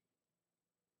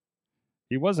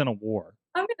 He was in a war.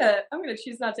 I'm gonna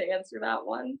choose not to answer that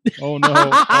one. Oh no!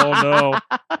 Oh no!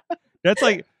 That's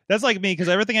like me, because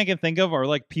everything I can think of are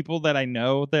like people that I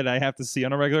know that I have to see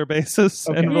on a regular basis.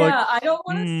 Okay. And Yeah, like, I don't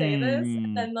want to say this,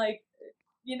 and then like,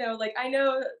 like I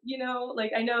know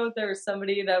there's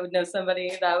somebody that would know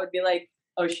somebody that would be like,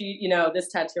 oh, she, this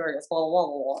tattoo artist, blah, blah,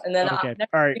 blah, blah. And then, okay.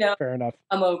 All right, fair enough.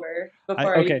 I'm over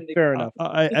before I even fair enough.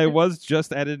 I was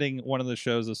just editing one of the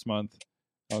shows this month.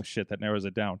 Oh, shit, that narrows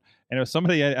it down. And it was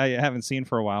somebody I haven't seen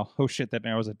for a while. Oh, shit, that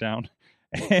narrows it down.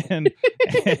 And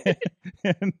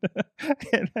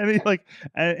he's like,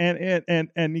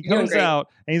 and he comes out,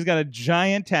 and he's got a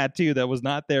giant tattoo that was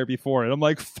not there before. And I'm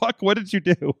like, fuck, what did you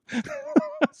do?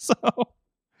 So,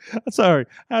 sorry.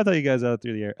 I'll tell you guys out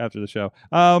after the show.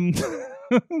 So.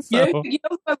 You know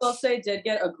who I will say did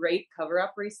get a great cover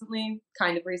up recently,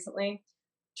 kind of recently?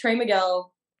 Trey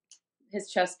Miguel, his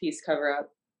chest piece cover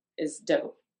up is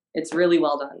dope. It's really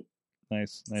well done.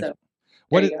 Nice. So,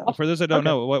 for those that don't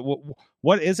know,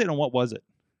 what is it and what was it?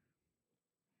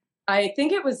 I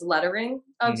think it was lettering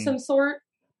of some sort.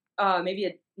 Maybe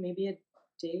a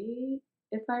date,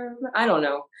 if I remember. I don't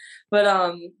know, but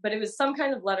it was some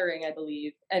kind of lettering, I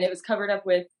believe, and it was covered up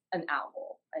with an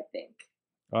owl, I think.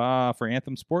 For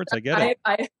Anthem Sports, I get it.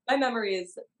 My memory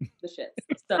is the shit.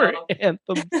 So. For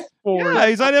Anthem Sports. Yeah,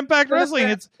 he's on Impact Wrestling.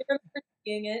 I remember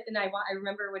seeing it, and I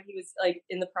remember when he was like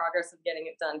in the progress of getting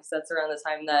it done, because that's around the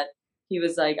time that he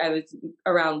was like, I was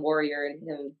around Warrior and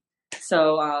him.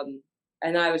 So,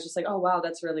 and I was just like, oh wow,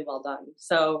 that's really well done.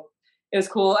 So it was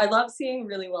cool. I love seeing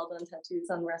really well done tattoos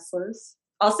on wrestlers.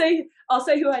 I'll say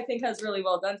who I think has really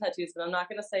well done tattoos, but I'm not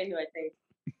going to say who I think.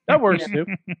 That works too.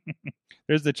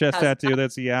 There's the chest tattoo.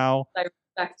 That's the owl. I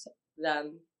respect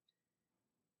them.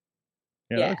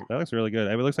 Yeah. That looks really good.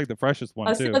 It looks like the freshest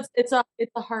one too. It's a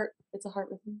heart. It's a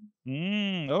heart with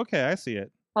me. Okay, I see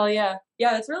it. Oh yeah,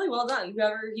 it's really well done.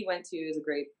 Whoever he went to is a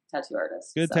great tattoo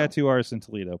artist. Good tattoo artist in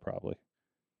Toledo, probably.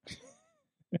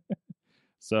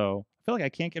 So I feel like I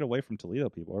can't get away from Toledo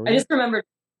people. I just remembered.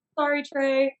 Sorry,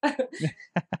 Trey. I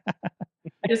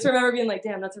just remember being like,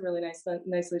 "Damn, that's a really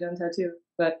nicely done tattoo."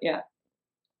 But yeah.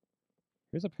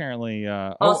 There's apparently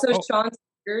Sean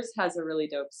Spears has a really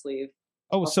dope sleeve.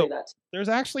 Oh, so there's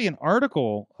actually an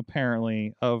article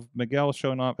apparently of Miguel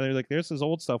showing off. They're like, there's his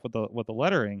old stuff with the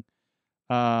lettering.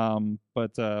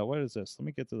 But what is this? Let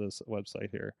me get to this website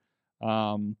here.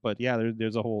 But yeah,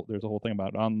 there's a whole thing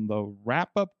about it on the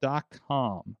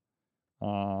wrapup.com.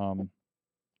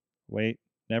 Wait,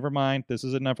 never mind. This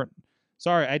is a different.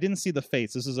 Sorry, I didn't see the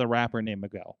face. This is a rapper named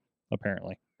Miguel,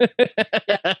 apparently.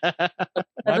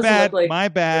 My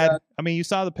bad. Yeah. I mean, you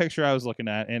saw the picture I was looking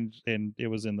at, and it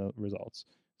was in the results.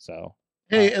 So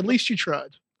hey, at least you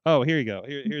tried. Oh, here you go.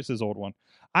 Here's his old one.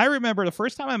 I remember the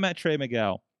first time I met Trey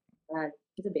Miguel.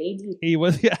 He's a baby. He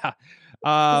was, yeah. He's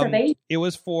a baby. It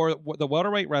was for the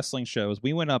welterweight wrestling shows.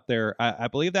 We went up there. I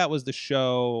believe that was the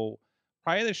show,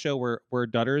 probably the show where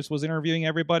Dutters was interviewing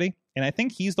everybody. And I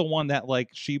think he's the one that, like,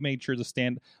 she made sure to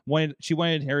she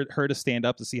wanted her to stand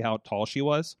up to see how tall she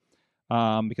was.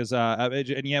 because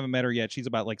and you haven't met her yet. She's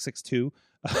about like 6'2".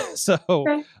 So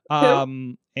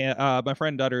my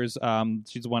friend Dutters,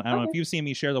 she's the one. I don't know if you've seen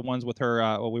me share the ones with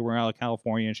her. We were out of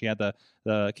California, and she had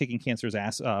the Kicking Cancer's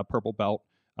ass purple belt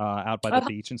out by the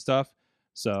beach and stuff.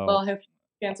 So well, I hope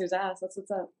Cancer's ass. That's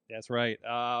what's up. That's right.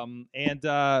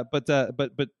 But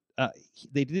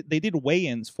they did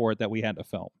weigh-ins for it that we had to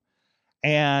film,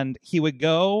 and he would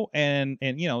go and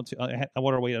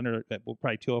what are we under?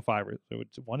 Probably 205 or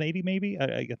 180 maybe.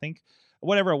 I think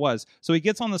whatever it was. So he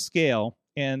gets on the scale,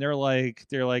 and they're like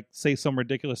say some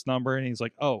ridiculous number, and he's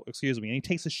like, oh, excuse me, and he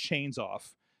takes his chains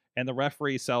off. And the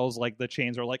referee sells like the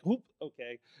chains are like, whoop,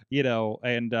 okay,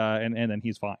 and then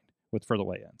he's fine for the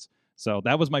weigh-ins. So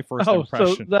that was my first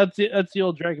impression. So that's the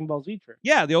old Dragon Ball Z trick.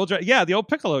 Yeah, the old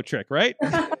Piccolo trick, right?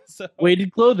 So,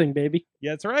 weighted clothing, baby.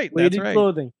 Yeah, that's right. Weighted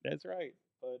clothing. That's right.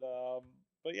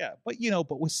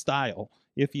 But with style,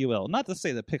 if you will. Not to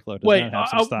say that Piccolo does not have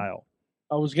some style.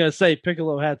 I was gonna say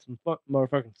Piccolo had some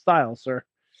motherfucking style, sir.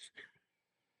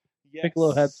 Yes.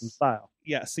 Piccolo had some style.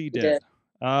 Yes, he did.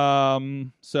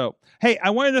 So hey,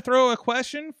 I wanted to throw a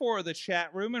question for the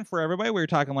chat room and for everybody. We were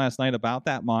talking last night about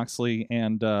that Moxley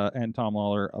and Tom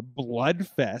Lawler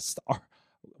bloodfest,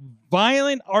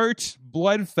 violent art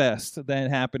bloodfest that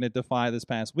happened at Defy this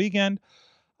past weekend.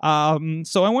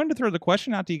 So I wanted to throw the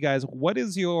question out to you guys. What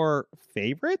is your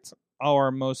favorite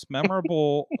or most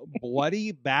memorable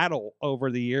bloody battle over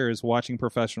the years watching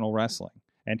professional wrestling?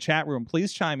 And chat room,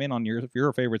 please chime in on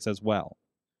your favorites as well.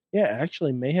 Yeah,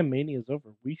 actually, Mayhem Mania is over.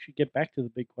 We should get back to the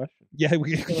big question. Yeah,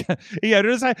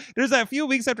 there's that few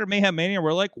weeks after Mayhem Mania,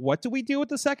 we're like, what do we do with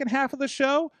the second half of the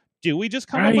show? Do we just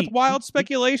come up with wild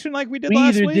speculation like we did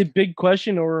last week? We either did big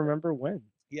question or remember when.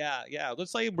 Yeah.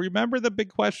 Let's say remember the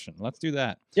big question. Let's do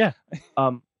that. Yeah.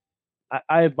 I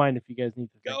have mine if you guys need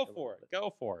to. Go for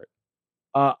it.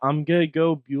 I'm gonna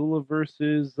go Beulah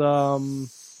versus Bill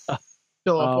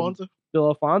Alfonso. Bill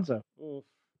Alfonso. Oof.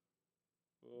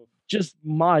 Just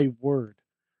my word,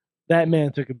 that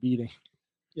man took a beating.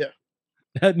 Yeah,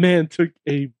 that man took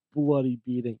a bloody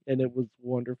beating, and it was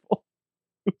wonderful.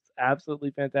 It was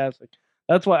absolutely fantastic.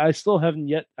 That's why I've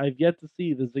yet to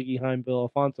see the Ziggy Heim Bill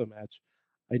Alfonso match.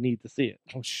 I need to see it.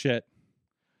 Oh shit.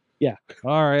 Yeah.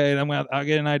 All right, I'll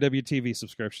get an IWTV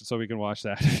subscription so we can watch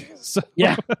that. So,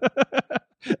 yeah.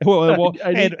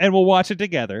 We'll watch it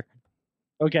together.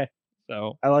 Okay.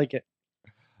 So I like it.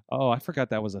 Oh, I forgot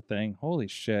that was a thing. Holy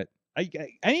shit. I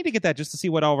need to get that just to see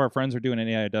what all of our friends are doing in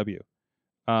AIW.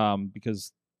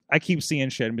 Because I keep seeing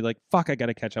shit and be like, fuck, I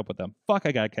gotta catch up with them.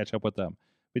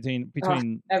 Between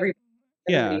everybody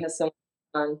has so much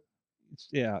fun.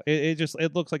 Yeah,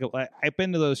 it looks like I've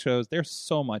been to those shows. They're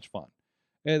so much fun.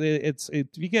 If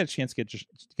you get a chance to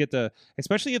get to,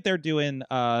 especially if they're doing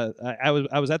I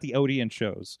was at the Odeon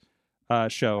show,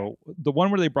 the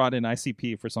one where they brought in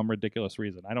ICP for some ridiculous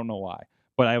reason. I don't know why.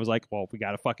 But I was like, well, we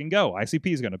got to fucking go.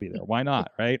 ICP is going to be there. Why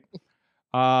not? Right.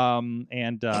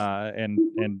 And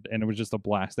it was just a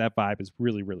blast. That vibe is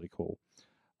really, really cool.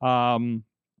 Awesome.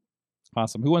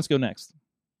 Who wants to go next?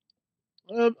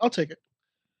 I'll take it.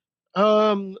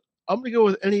 I'm going to go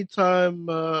with anytime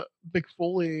Mick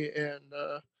Foley and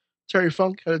Terry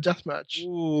Funk had a death match.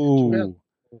 Ooh.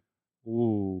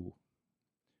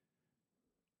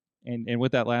 And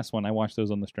with that last one, I watched those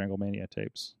on the Stranglemania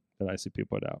tapes that ICP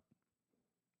put out.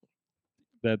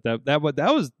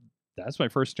 That's my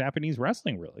first Japanese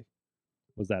wrestling, really,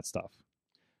 was that stuff.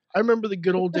 I remember the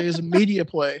good old days of Media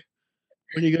Play,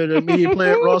 when you go to Media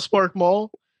Play at Ross Park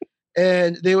Mall,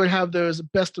 and they would have those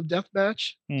Best of Death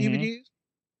Match DVDs,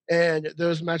 and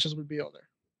those matches would be on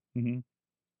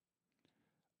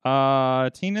there.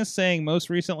 Tina's saying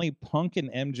most recently Punk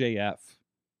and MJF.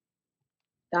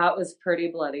 That was pretty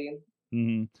bloody.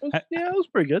 Mm-hmm. Yeah, it was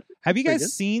pretty good. Have you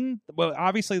guys seen? Well,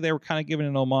 obviously they were kind of giving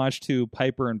an homage to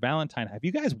Piper and Valentine. Have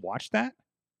you guys watched that?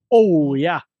 Oh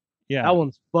yeah, that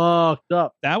one's fucked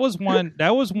up. That was one.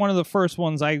 That was one of the first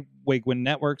ones when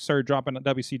networks started dropping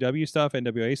WCW stuff,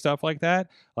 NWA stuff like that.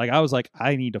 Like I was like,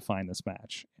 I need to find this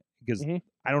match because I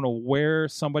don't know where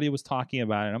somebody was talking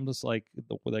about it. I'm just like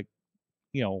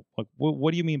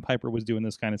what do you mean Piper was doing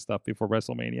this kind of stuff before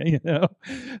WrestleMania?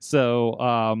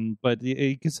 So, but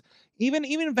because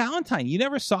even Valentine, you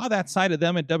never saw that side of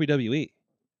them at WWE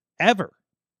ever.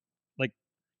 Like,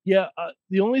 yeah,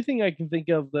 the only thing I can think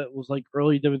of that was like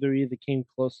early WWE that came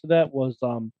close to that was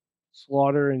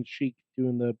Slaughter and Sheik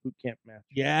doing the boot camp match.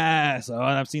 Yes, and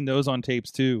I've seen those on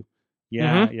tapes too.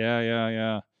 Yeah.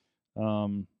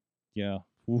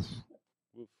 Oof.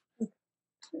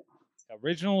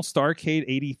 Original Starcade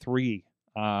 83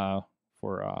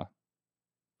 for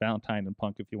Valentine and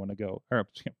Punk if you want to go. Or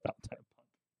Valentine and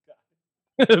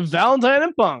Punk. Valentine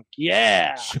and Punk.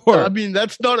 Yeah. Sure. I mean,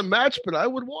 that's not a match, but I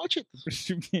would watch it.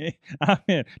 I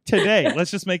mean, today,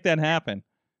 let's just make that happen.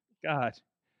 God.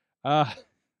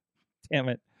 Damn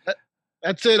it.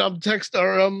 That's it. I'm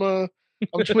tweeting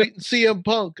CM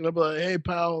Punk, and I'm like, hey,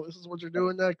 pal, this is what you're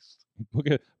doing next.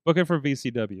 Book it for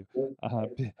VCW.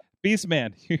 Beast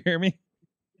Man, you hear me?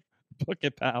 Book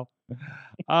it, pal.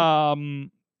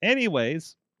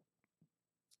 Anyways.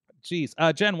 Geez.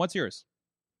 Jen, what's yours?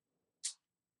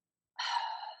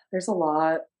 There's a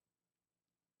lot.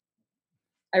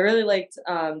 I really liked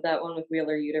that one with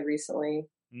Wheeler Yuta recently.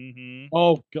 Mm-hmm.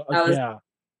 Oh, God,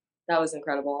 that was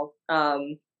incredible.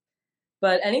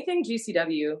 But anything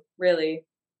GCW, really.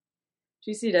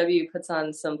 GCW puts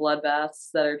on some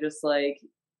bloodbaths that are just like,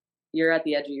 you're at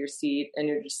the edge of your seat and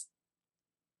you're just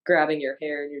grabbing your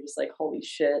hair and you're just like, holy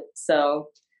shit. So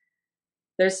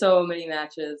there's so many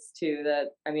matches too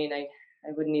that, I mean, I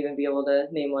wouldn't even be able to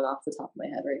name one off the top of my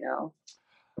head right now.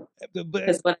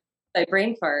 Because when I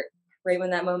brain fart, right when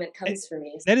that moment comes for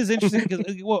me. That is interesting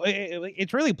because, well,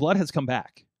 it's really blood has come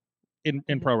back in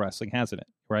pro wrestling, hasn't it?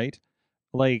 Right?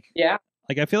 Like, yeah.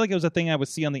 Like, I feel like it was a thing I would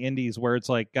see on the indies where it's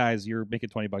like, guys, you're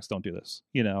making $20, don't do this,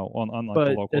 you know, on like but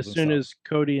the locals. As soon as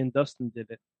Cody and Dustin did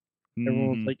it, everyone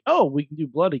was like, oh, we can do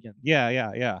blood again. Yeah.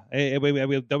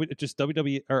 Just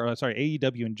WWE, or sorry,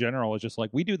 AEW in general is just like,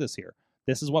 we do this here.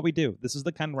 This is what we do. This is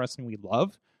the kind of wrestling we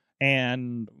love,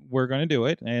 and we're going to do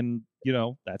it. And, you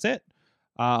know, that's it.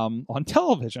 On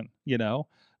television, you know,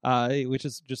 which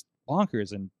is just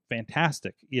bonkers and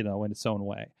fantastic, you know, in its own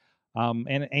way.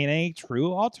 And a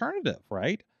true alternative,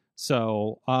 right?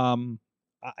 So, I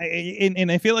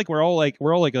feel like we're all like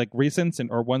recents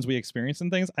or ones we experience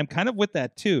and things. I'm kind of with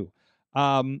that too.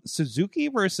 Suzuki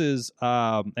versus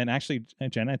and actually,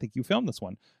 Jen, I think you filmed this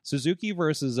one. Suzuki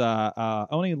versus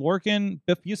Oni Lorcan,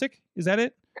 Biff Busick. Is that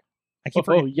it? I keep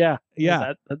forgetting. Yeah.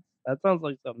 That sounds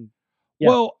like something. Yeah.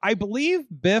 Well, I believe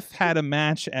Biff had a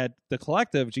match at the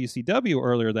Collective GCW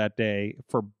earlier that day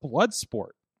for Bloodsport.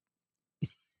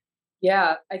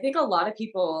 Yeah, I think a lot of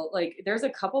people, like, there's a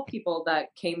couple people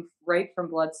that came right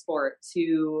from Bloodsport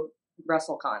to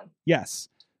WrestleCon. Yes.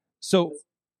 So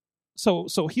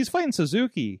he's fighting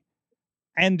Suzuki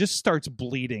and just starts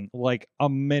bleeding like a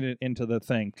minute into the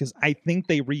thing because I think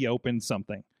they reopened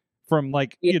something from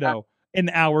you know,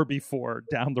 an hour before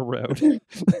down the road.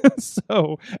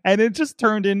 So, and it just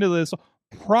turned into this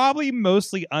probably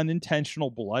mostly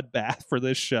unintentional bloodbath for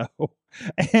this show.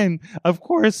 And of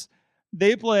course,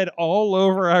 they bled all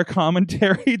over our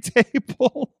commentary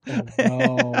table. Oh,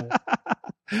 no.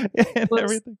 And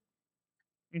everything.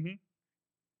 Mm-hmm.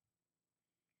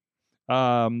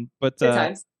 But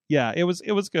yeah, it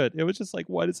was good. It was just like,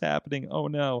 what is happening? Oh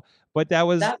no. But that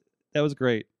was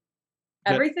great.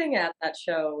 Everything at that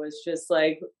show was just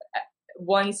like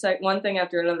one thing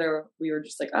after another. We were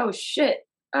just like, oh shit.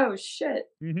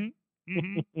 Mm-hmm.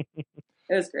 Mm-hmm.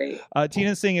 It was great.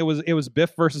 Tina's saying it was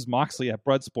Biff versus Moxley at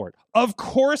Bloodsport. Of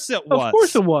course it was. Of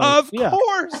course it was. Of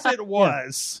course it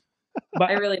was. But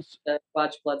I really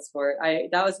watched Bloodsport.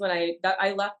 That was when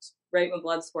I left right when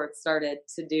Bloodsport started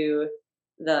to do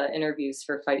the interviews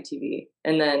for Fight TV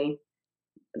and then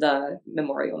the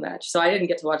memorial match. So I didn't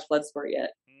get to watch Bloodsport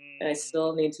yet, and I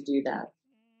still need to do that.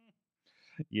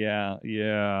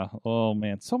 Yeah. Oh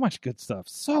man, so much good stuff.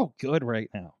 So good right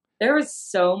now. There was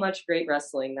so much great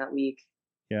wrestling that week.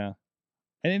 Yeah,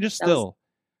 and it just still.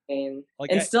 Oh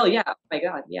my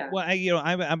god, yeah. Well,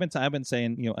 I've been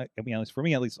saying, you know, I mean, at least for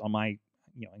me, at least on my,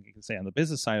 you know, I can say on the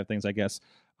business side of things, I guess,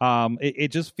 it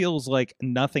just feels like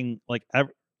nothing, like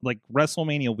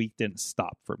WrestleMania week didn't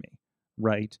stop for me,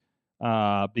 right?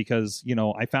 Because, you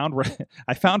know, I found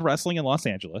wrestling in Los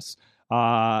Angeles.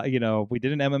 You know, we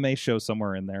did an MMA show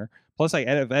somewhere in there. Plus, I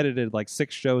edited like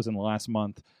 6 shows in the last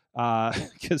month.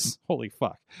 Because holy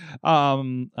fuck,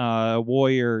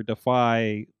 Warrior,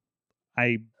 Defy,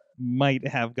 I might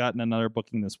have gotten another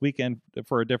booking this weekend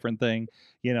for a different thing.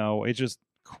 You know, it's just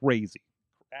crazy,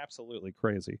 absolutely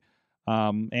crazy.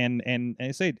 And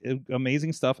I say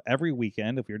amazing stuff every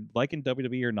weekend. If you're liking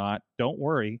WWE or not, don't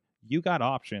worry, you got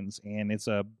options, and it's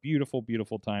a beautiful,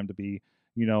 beautiful time to be.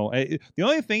 You know, the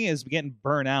only thing is getting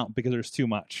burnt out because there's too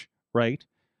much, right?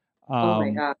 Oh my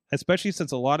God. Especially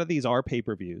since a lot of these are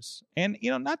pay-per-views, and you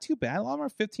know, not too bad. A lot of them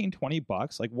are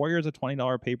 $15-$20. Like Warrior's a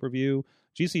 $20 pay-per-view.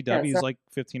 GCW is like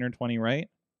 15 or 20, right?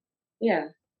 Yeah.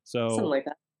 So something like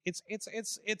that. It's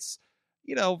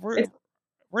you know,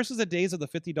 versus the days of the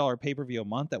 $50 pay-per-view a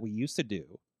month that we used to do.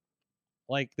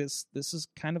 Like this is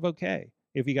kind of okay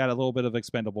if you got a little bit of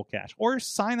expendable cash, or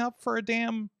sign up for a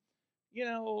damn, you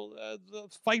know, the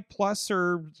Fight Plus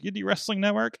or Indie Wrestling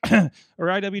Network or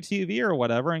IWTV or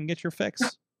whatever and get your fix,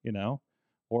 you know.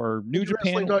 or New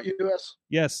Japan. IndieWrestling.us.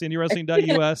 Yes,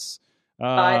 IndieWrestling.us.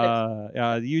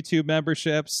 The YouTube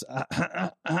memberships.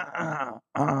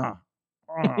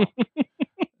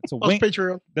 It's a wink.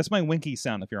 Patreon. That's my winky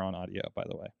sound if you're on audio, by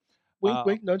the way. Wink,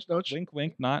 wink, nudge, nudge. Wink,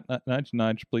 wink, not nudge,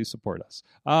 nudge. Please support us.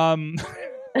 But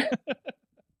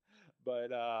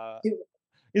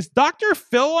is Dr.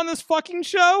 Phil on this fucking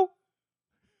show?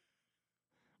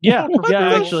 Yeah,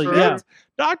 actually, yeah.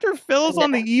 Dr. Phil's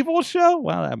on the Evil show?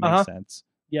 Wow, that makes sense.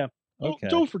 Yeah. Okay.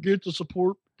 Don't forget to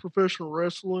support professional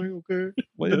wrestling, okay?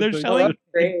 Well, they're showing.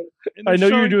 Great. I know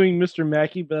you're doing Mr.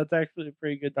 Mackey, but that's actually a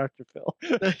pretty good Dr. Phil.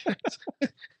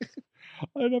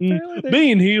 And apparently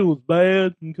Being heel is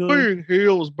bad. Being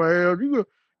heel is bad. You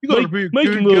got to be a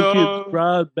making good little guy. kids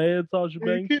cry is bad, Sasha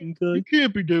Banks. You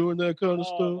can't be doing that kind of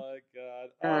Oh stuff. my god!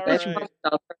 That's All right.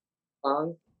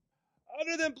 long.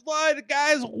 Other than blood,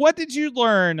 guys, what did you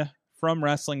learn from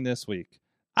wrestling this week?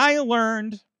 I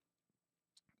learned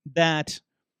that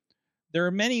there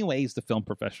are many ways to film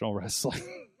professional wrestling.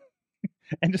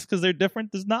 And just because they're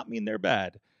different does not mean they're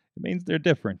bad. It means they're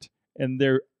different. And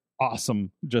they're awesome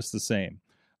just the same.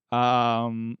 I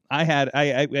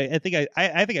think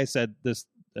I said this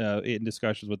in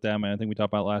discussions with them, and I think we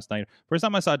talked about it last night. First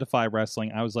time I saw Defy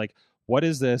Wrestling, I was like, what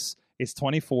is this? It's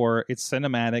 24. It's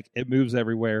cinematic. It moves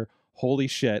everywhere. Holy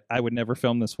shit, I would never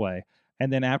film this way.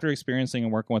 And then after experiencing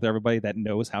and working with everybody that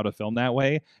knows how to film that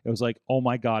way, it was like, oh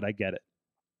my God, I get it.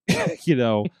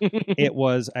 It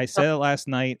was, I said it last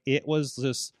night, it was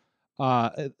this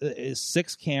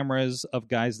 6 cameras of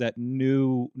guys that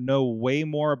know way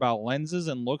more about lenses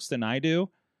and looks than I do.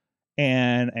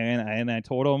 And I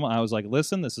told them, I was like,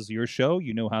 listen, this is your show.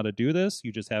 You know how to do this.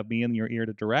 You just have me in your ear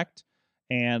to direct,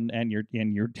 and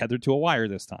you're tethered to a wire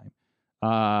this time.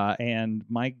 And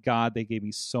my God, they gave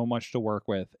me so much to work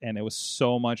with, and it was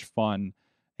so much fun.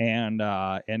 And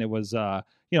it was, I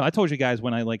told you guys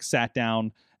when I sat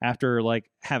down after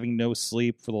having no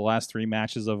sleep for the last 3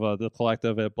 matches of the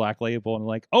collective at Black Label,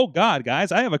 and oh God,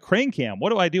 guys, I have a crane cam.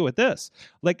 What do I do with this?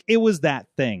 It was that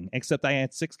thing, except I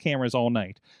had 6 cameras all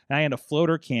night. And I had a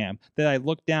floater cam that I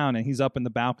looked down and he's up in the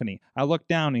balcony. I looked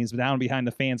down and he's down behind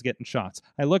the fans getting shots.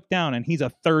 I looked down and he's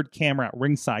a 3rd camera at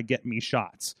ringside getting me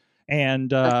shots.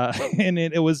 And and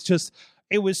it was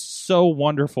so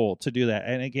wonderful to do that.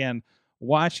 And again,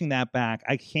 watching that back,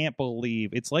 I can't believe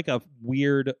it's like a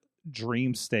weird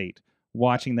dream state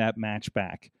watching that match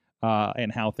back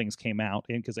and how things came out.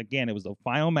 And because again, it was the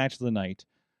final match of the night.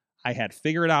 I had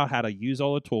figured out how to use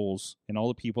all the tools and all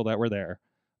the people that were there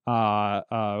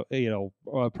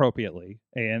appropriately,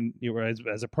 and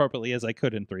as appropriately as I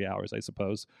could in 3 hours, I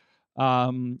suppose.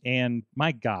 And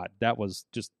my God, that was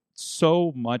just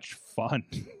so much fun.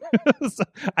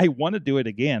 I want to do it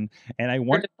again, and I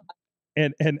want.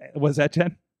 And was that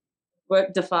Jen?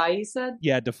 What, Defy? You said?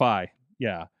 Yeah, Defy.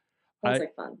 Yeah. Sounds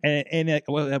like fun.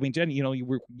 Well, I mean, Jen, you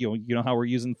know how we're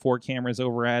using 4 cameras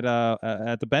over at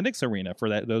the Bendix Arena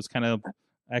for those kind of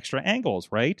extra angles,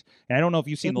 right? And I don't know if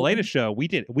you've seen the latest show. We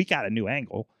got a new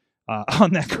angle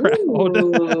on that crowd.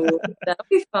 Ooh, that'll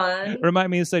be fun. Remind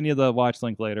me to send you the watch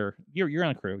link later. You're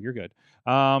on crew. You're good.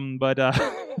 But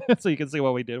so you can see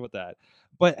what we did with that.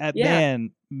 But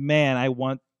man, I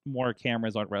want more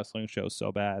cameras on wrestling shows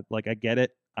so bad. I get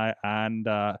it.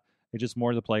 It's just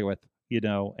more to play with,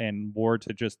 and more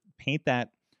to just paint that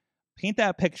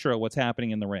picture of what's happening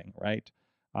in the ring, right?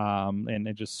 And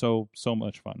it's just so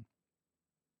much fun.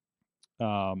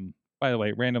 By the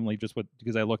way, randomly,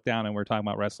 because I looked down and we're talking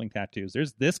about wrestling tattoos.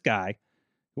 There's this guy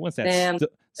who wants that. Damn,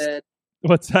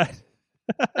 What's that?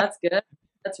 That's good.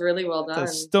 That's really well done.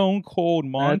 It's a stone cold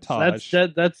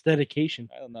montage. That's dedication.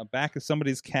 On the back of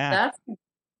somebody's cap.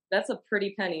 That's a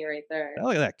pretty penny right there.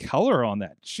 Look at that color on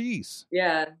that. Jeez.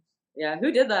 Yeah.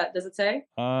 Who did that? Does it say?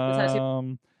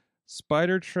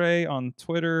 Spider Trey on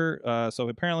Twitter. So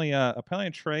apparently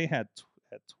Trey had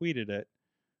tweeted it.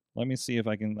 Let me see if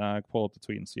I can pull up the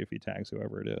tweet and see if he tags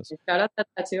whoever it is. Shout out that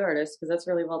tattoo artist, because that's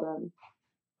really well done.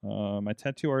 My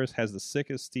tattoo artist has the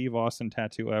sickest Steve Austin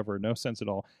tattoo ever. No sense at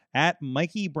all. At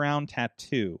Mikey Brown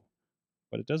Tattoo,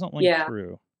 but it doesn't link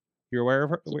through. You're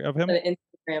aware of him? An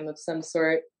Instagram of some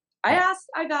sort.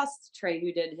 I've asked Trey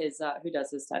who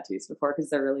does his tattoos before, because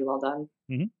they're really well done.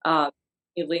 Mm-hmm.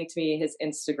 He linked me his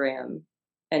Instagram,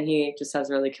 and he just has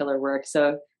really killer work.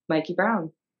 So Mikey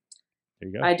Brown. There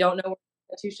you go. I don't know where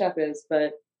the tattoo shop is,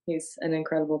 but he's an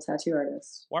incredible tattoo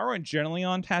artist. While we're generally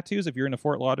on tattoos, if you're in the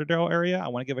Fort Lauderdale area, I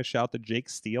want to give a shout to Jake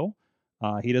Steele.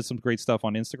 He does some great stuff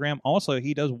on Instagram. Also,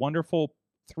 he does wonderful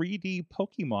 3D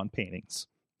Pokemon paintings.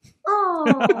 Oh,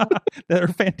 that are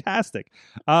fantastic.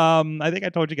 I think I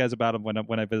told you guys about him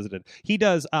when I visited. He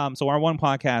does. So our one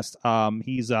podcast,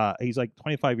 he's like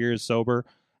 25 years sober.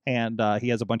 and he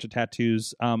has a bunch of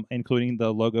tattoos, including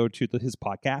the logo to his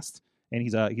podcast. And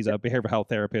he's a behavioral health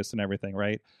therapist and everything,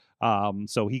 right?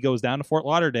 So he goes down to Fort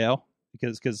Lauderdale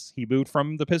because he moved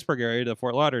from the Pittsburgh area to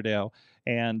Fort Lauderdale,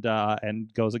 and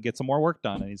goes and gets some more work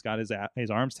done. And he's got his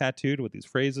arms tattooed with these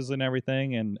phrases and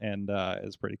everything, and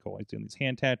it's pretty cool. He's doing these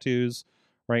hand tattoos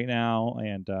right now,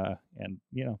 and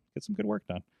get some good work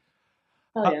done.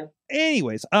 Oh yeah.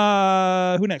 Anyways,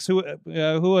 who next? Who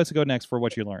wants to go next for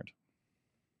what you learned?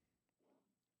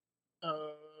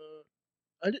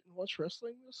 I didn't watch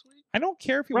wrestling this week. I don't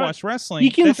care if you Right. watch wrestling.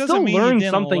 You can that doesn't still mean you learn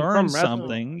didn't something learn from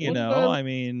wrestling. something. What did I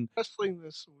mean, Wrestling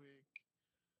this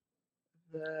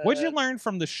week. what'd you learn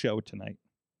from the show tonight?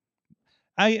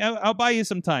 I'll buy you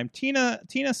some time. Tina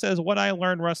says, what I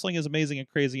learned, wrestling is amazing and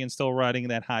crazy and still riding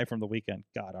that high from the weekend.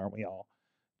 God, aren't we all?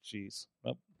 Jeez.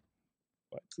 Oh,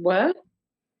 What?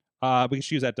 because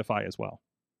she was at Defy as well.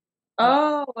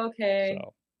 Oh, okay.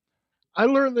 So I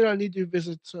learned that I need to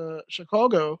visit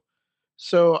Chicago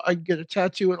so I can get a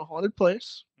tattoo in a haunted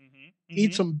place,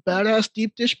 eat some badass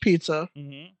deep dish pizza,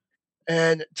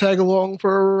 and tag along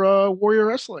for Warrior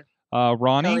Wrestling.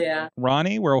 Ronnie, Oh, yeah.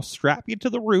 Ronnie, we'll strap you to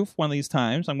the roof one of these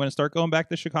times. I'm going to start going back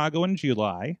to Chicago in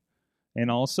July.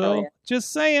 And also, Oh, yeah.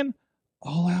 just saying,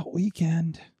 all out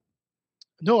weekend.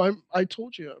 No, I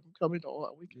told you I'm coming to all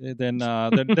that weekend.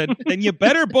 Then you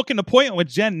better book an appointment with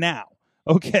Jen now.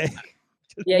 Okay.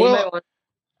 Yeah, Well, you might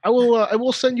want. I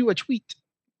will send you a tweet,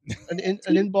 an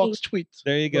inbox tweet.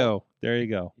 There you go. There you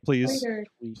go. Please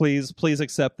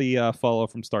accept the follow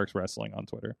from Starks Wrestling on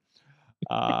Twitter.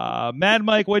 Mad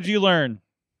Mike, what'd you learn?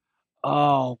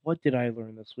 Oh, what did I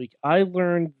learn this week? I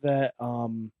learned that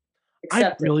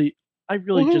Accept it. I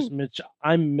really Woohoo. just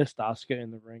missed Asuka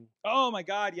in the ring. Oh my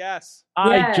God, yes.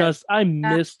 Yes. I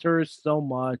missed her so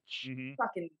much.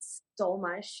 Fucking stole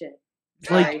my shit.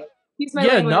 Like, Sorry. Excuse my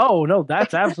yeah, language. no,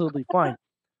 that's absolutely fine.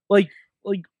 Like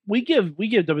we give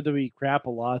WWE crap a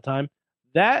lot of time.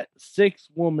 That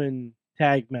 6-woman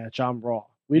tag match on Raw,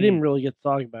 we didn't really get to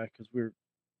talk about it because we were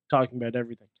talking about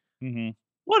everything.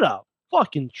 What a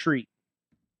fucking treat!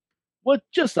 What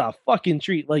just a fucking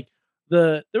treat! Like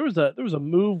there was a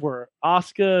move where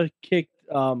Asuka kicked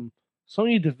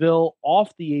Sonya Deville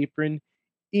off the apron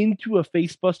into a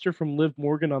facebuster from Liv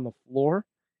Morgan on the floor.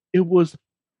 It was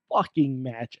fucking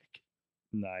magic.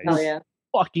 Nice. Hell yeah.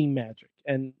 Fucking magic.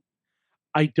 And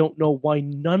I don't know why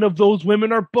none of those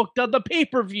women are booked on the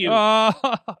pay-per-view. I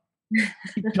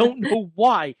don't know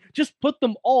why. Just put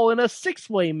them all in a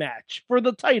 6-way match for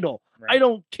the title. Right. I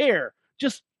don't care.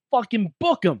 Just fucking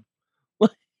book them.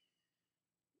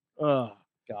 Oh,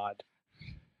 God.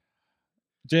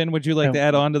 Jen, would you like to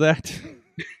add on to that?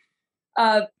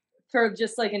 For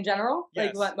just like in general,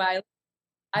 Yes. like what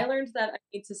I learned that I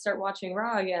need to start watching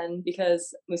Raw again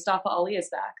because Mustafa Ali is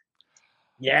back.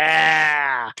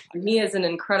 Yeah. And he is an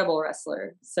incredible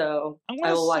wrestler. So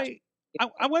I will watch.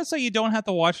 I want to say you don't have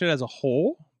to watch it as a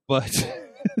whole, but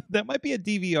that might be a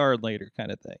DVR later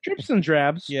kind of thing. Drips and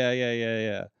drabs.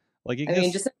 Yeah. Like you I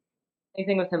mean, just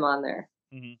anything with him on there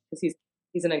because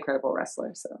he's an incredible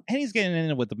wrestler. So and he's getting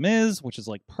in it with the Miz, which is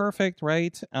like perfect,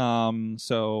 right?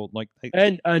 So like,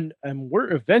 And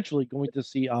we're eventually going to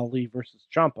see Ali versus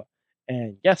Ciampa.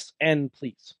 And yes, and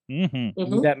please. Give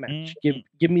me that match.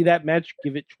 Give me that match.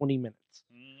 Give it 20 minutes.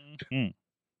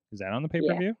 Is that on the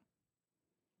pay-per-view?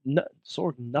 No,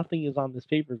 Sorg, nothing is on this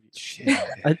pay-per-view.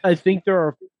 I think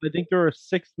there are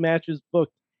 6 matches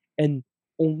booked and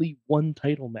only 1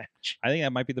 title match. I think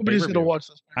that might be the Nobody's pay-per-view. gonna watch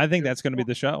this. I think that's going to be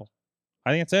the show.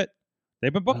 I think that's it.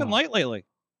 They've been booking light lately.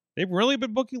 They've really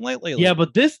been booking light lately. Yeah,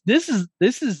 but this is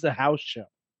the house show.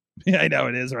 Yeah, I know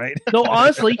it is, right? No,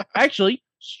 honestly, actually,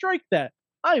 strike that.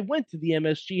 I went to the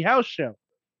MSG house show.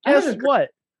 Guess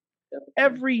what?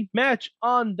 Every match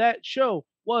on that show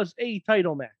was a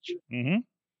title match.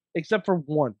 Except for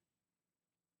 1.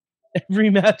 Every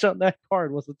match on that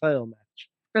card was a title match.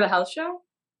 for the house show.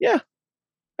 Yeah.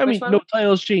 I Which mean, one? no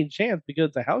titles change hands because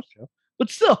it's a house show. But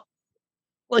still,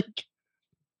 like,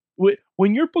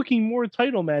 when you're booking more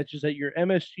title matches at your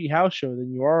MSG house show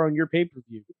than you are on your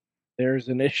pay-per-view, there's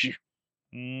an issue.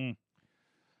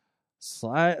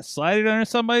 Slide it under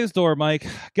somebody's door, Mike.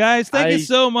 Guys, thank you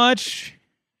so much.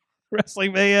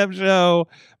 Wrestling Mayhem Show.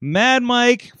 Mad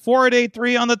Mike,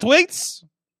 4883 on the tweets.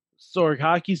 Sorg,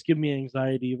 hockey's giving me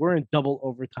anxiety. We're in double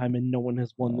overtime and no one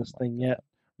has won this thing yet.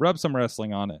 Rub some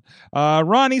wrestling on it.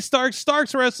 Ronnie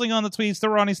Starks Wrestling on the tweets. The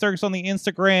Ronnie Starks on the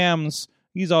Instagrams.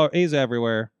 He's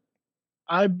everywhere.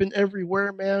 I've been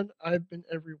everywhere, man. I've been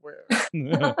everywhere.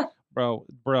 Bro,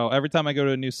 every time I go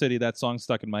to a new city, that song's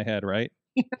stuck in my head, right?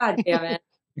 God damn it.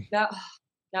 Now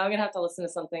I'm going to have to listen to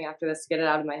something after this to get it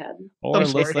out of my head. Or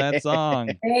listen to that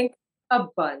song. A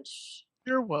bunch.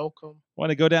 You're welcome.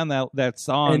 Want to go down that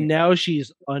song? And now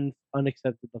she's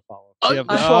unaccepted the follow. Yeah,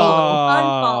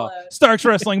 Unfollow. Starks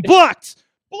Wrestling blocked.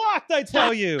 Blocked, I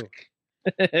tell you.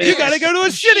 You got to go to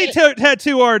a shitty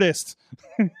tattoo artist.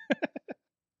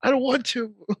 I don't want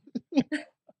to.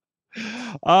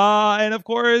 And of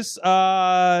course,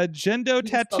 Gendo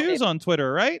Tattoos on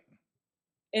Twitter, right?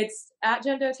 It's at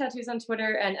Gendo Tattoos on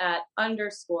Twitter and at _Gendo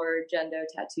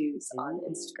Tattoos on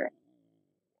Instagram.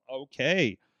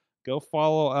 Okay. Go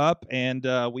follow up, and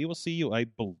we will see you. I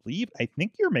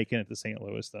think you're making it to St.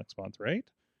 Louis next month, right?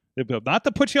 Not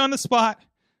to put you on the spot.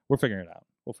 We're figuring it out.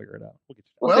 We'll figure it out. We'll get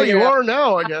you. Well, you are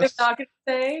now, I guess. I'm not going to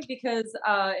say because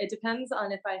it depends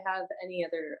on if I have any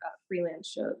other freelance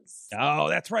shows. Oh,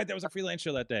 that's right. There was a freelance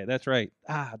show that day. That's right.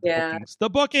 Yeah.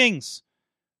 The bookings.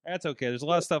 That's okay. There's a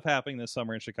lot of stuff happening this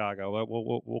summer in Chicago.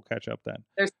 We'll catch up then.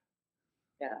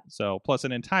 So plus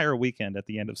an entire weekend at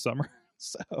the end of summer.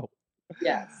 So.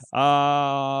 Yes.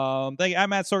 Thank you.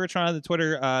 I'm at Sorgatron on the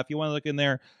Twitter. If you want to look in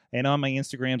there, and on my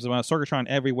Instagrams, I'm at Sorgatron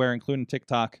everywhere, including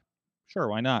TikTok. Sure,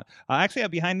 why not? Actually, I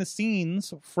have behind the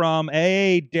scenes from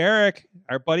Derek.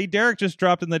 Our buddy Derek just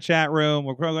dropped in the chat room.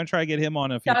 We're going to try to get him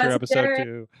on a future episode Derek.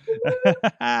 too.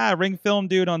 Ring Film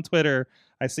Dude on Twitter.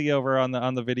 I see over on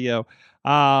the video.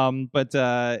 But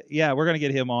yeah, we're gonna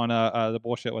get him on the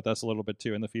bullshit with us a little bit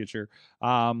too in the future.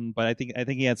 But I think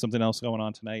he had something else going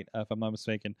on tonight, if I'm not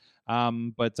mistaken.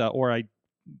 Or I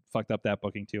fucked up that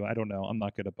booking too. I don't know. I'm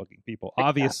not good at booking people.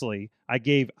 Obviously,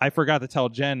 I forgot to tell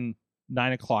Jen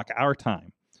 9:00 our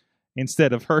time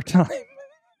instead of her time.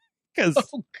 Because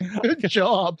good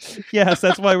job. Yes,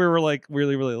 that's why we were like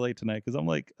really, really late tonight. Because I'm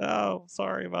like, oh,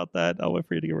 sorry about that. I'll wait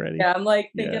for you to get ready. Yeah, I'm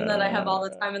like thinking that I have all the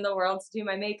time in the world to do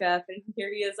my makeup, and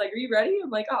here he is like, "Are you ready?" I'm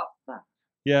like, "Oh, fuck."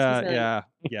 Yeah.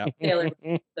 Taylor,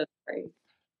 that's great.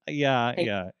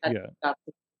 Yeah.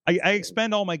 I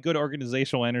expend all my good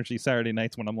organizational energy Saturday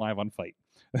nights when I'm live on Fight.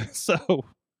 So.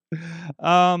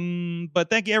 But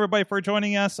thank you everybody for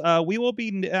joining us. We will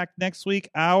be next week.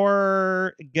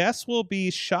 Our guest will be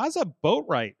Shaza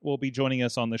Boatwright will be joining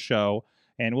us on the show,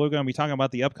 and we're going to be talking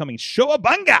about the upcoming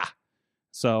Showabunga.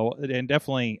 So, and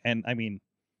definitely, and I mean,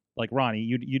 like Ronnie,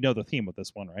 you know the theme of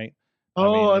this one, right?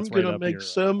 Oh, I'm gonna make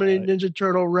so many Ninja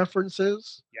Turtle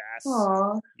references. Yes.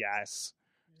 Aww. Yes.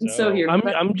 So here,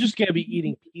 I'm just gonna be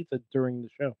eating pizza during the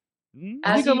show.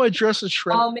 I think I might dress as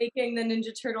Shredder. While making the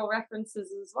Ninja Turtle references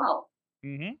as well.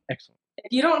 Mm-hmm. Excellent.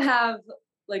 If you don't have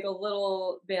like a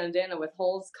little bandana with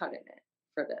holes cut in it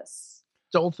for this,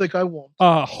 don't think I won't.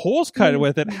 Holes cut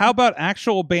with it. How about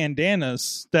actual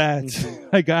bandanas that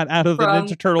I got out of the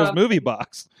Ninja Turtles movie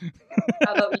box?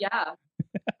 How about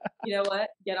you know what?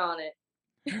 Get on it.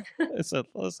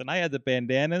 Listen, I had the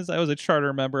bandanas. I was a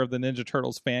charter member of the Ninja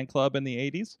Turtles fan club in the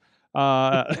 80s.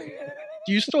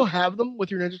 Do you still have them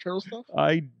with your Ninja Turtle stuff?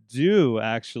 I do,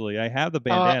 actually. I have the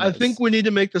bandanas. I think we need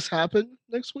to make this happen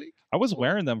next week. I was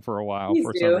wearing them for a while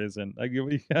for some reason.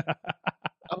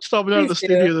 I'm stopping out of the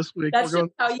studio this week. That's just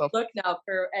how you look now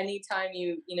for any time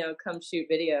you come shoot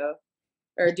video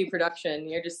or do production.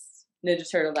 You're just Ninja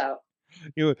Turtled out.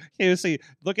 You see,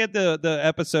 look at the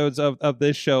episodes of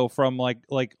this show from like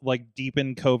deep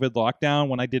in COVID lockdown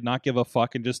when I did not give a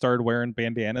fuck and just started wearing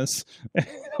bandanas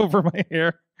over my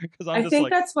hair because I think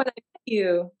that's when I met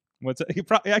you. What's it?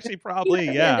 Probably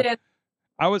yeah.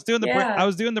 I was doing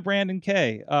the Brandon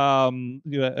K.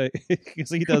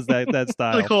 Because he does that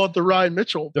style. They call it the Ryan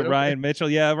Mitchell. Ryan Mitchell,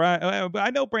 yeah. Ryan,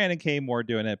 I know Brandon K more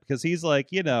doing it because he's like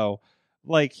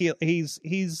like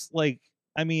he's like.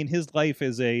 I mean, his life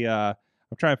is I'm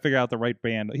trying to figure out the right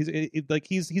band.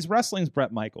 He's wrestling's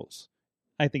Bret Michaels,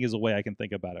 I think is a way I can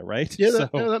think about it, right? Yeah,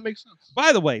 that makes sense.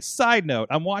 By the way, side note,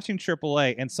 I'm watching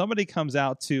AAA and somebody comes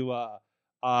out to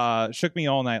Shook Me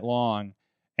All Night Long,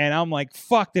 and I'm like,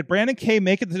 fuck, did Brandon K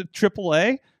make it to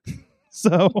AAA?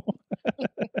 So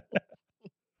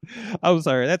I'm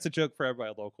sorry, that's a joke for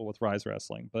everybody local with Rise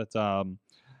Wrestling, but no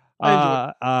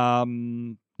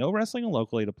wrestling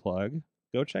locally to plug.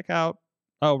 Go check out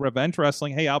Revenge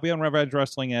Wrestling. Hey, I'll be on Revenge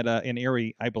Wrestling in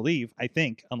Erie, I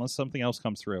think, unless something else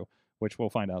comes through, which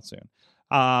we'll find out soon.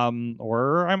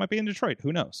 Or I might be in Detroit.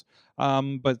 Who knows?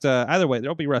 But either way,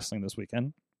 there'll be wrestling this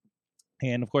weekend.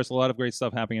 And, of course, a lot of great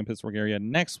stuff happening in Pittsburgh area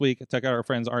next week. Check out our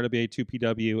friends RWA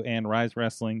 2PW and Rise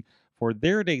Wrestling for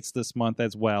their dates this month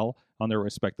as well on their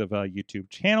respective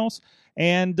YouTube channels.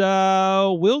 And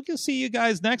we'll see you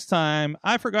guys next time.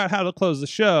 I forgot how to close the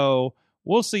show.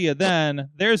 We'll see you then.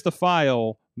 There's the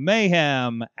file.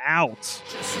 Mayhem out.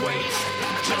 Just wait.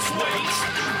 Just wait.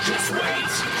 Just wait.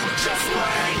 Just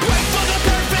wait. Wait for the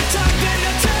perfect time, then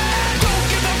attack. Don't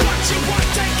give up what you want,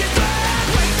 take it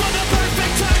back. Wait for the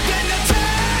perfect time, then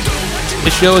attack. Do what you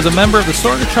This show is a member of the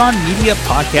Sorgatron Media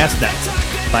Podcast Network.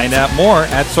 Find out more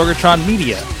at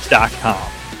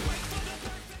sorgatronmedia.com.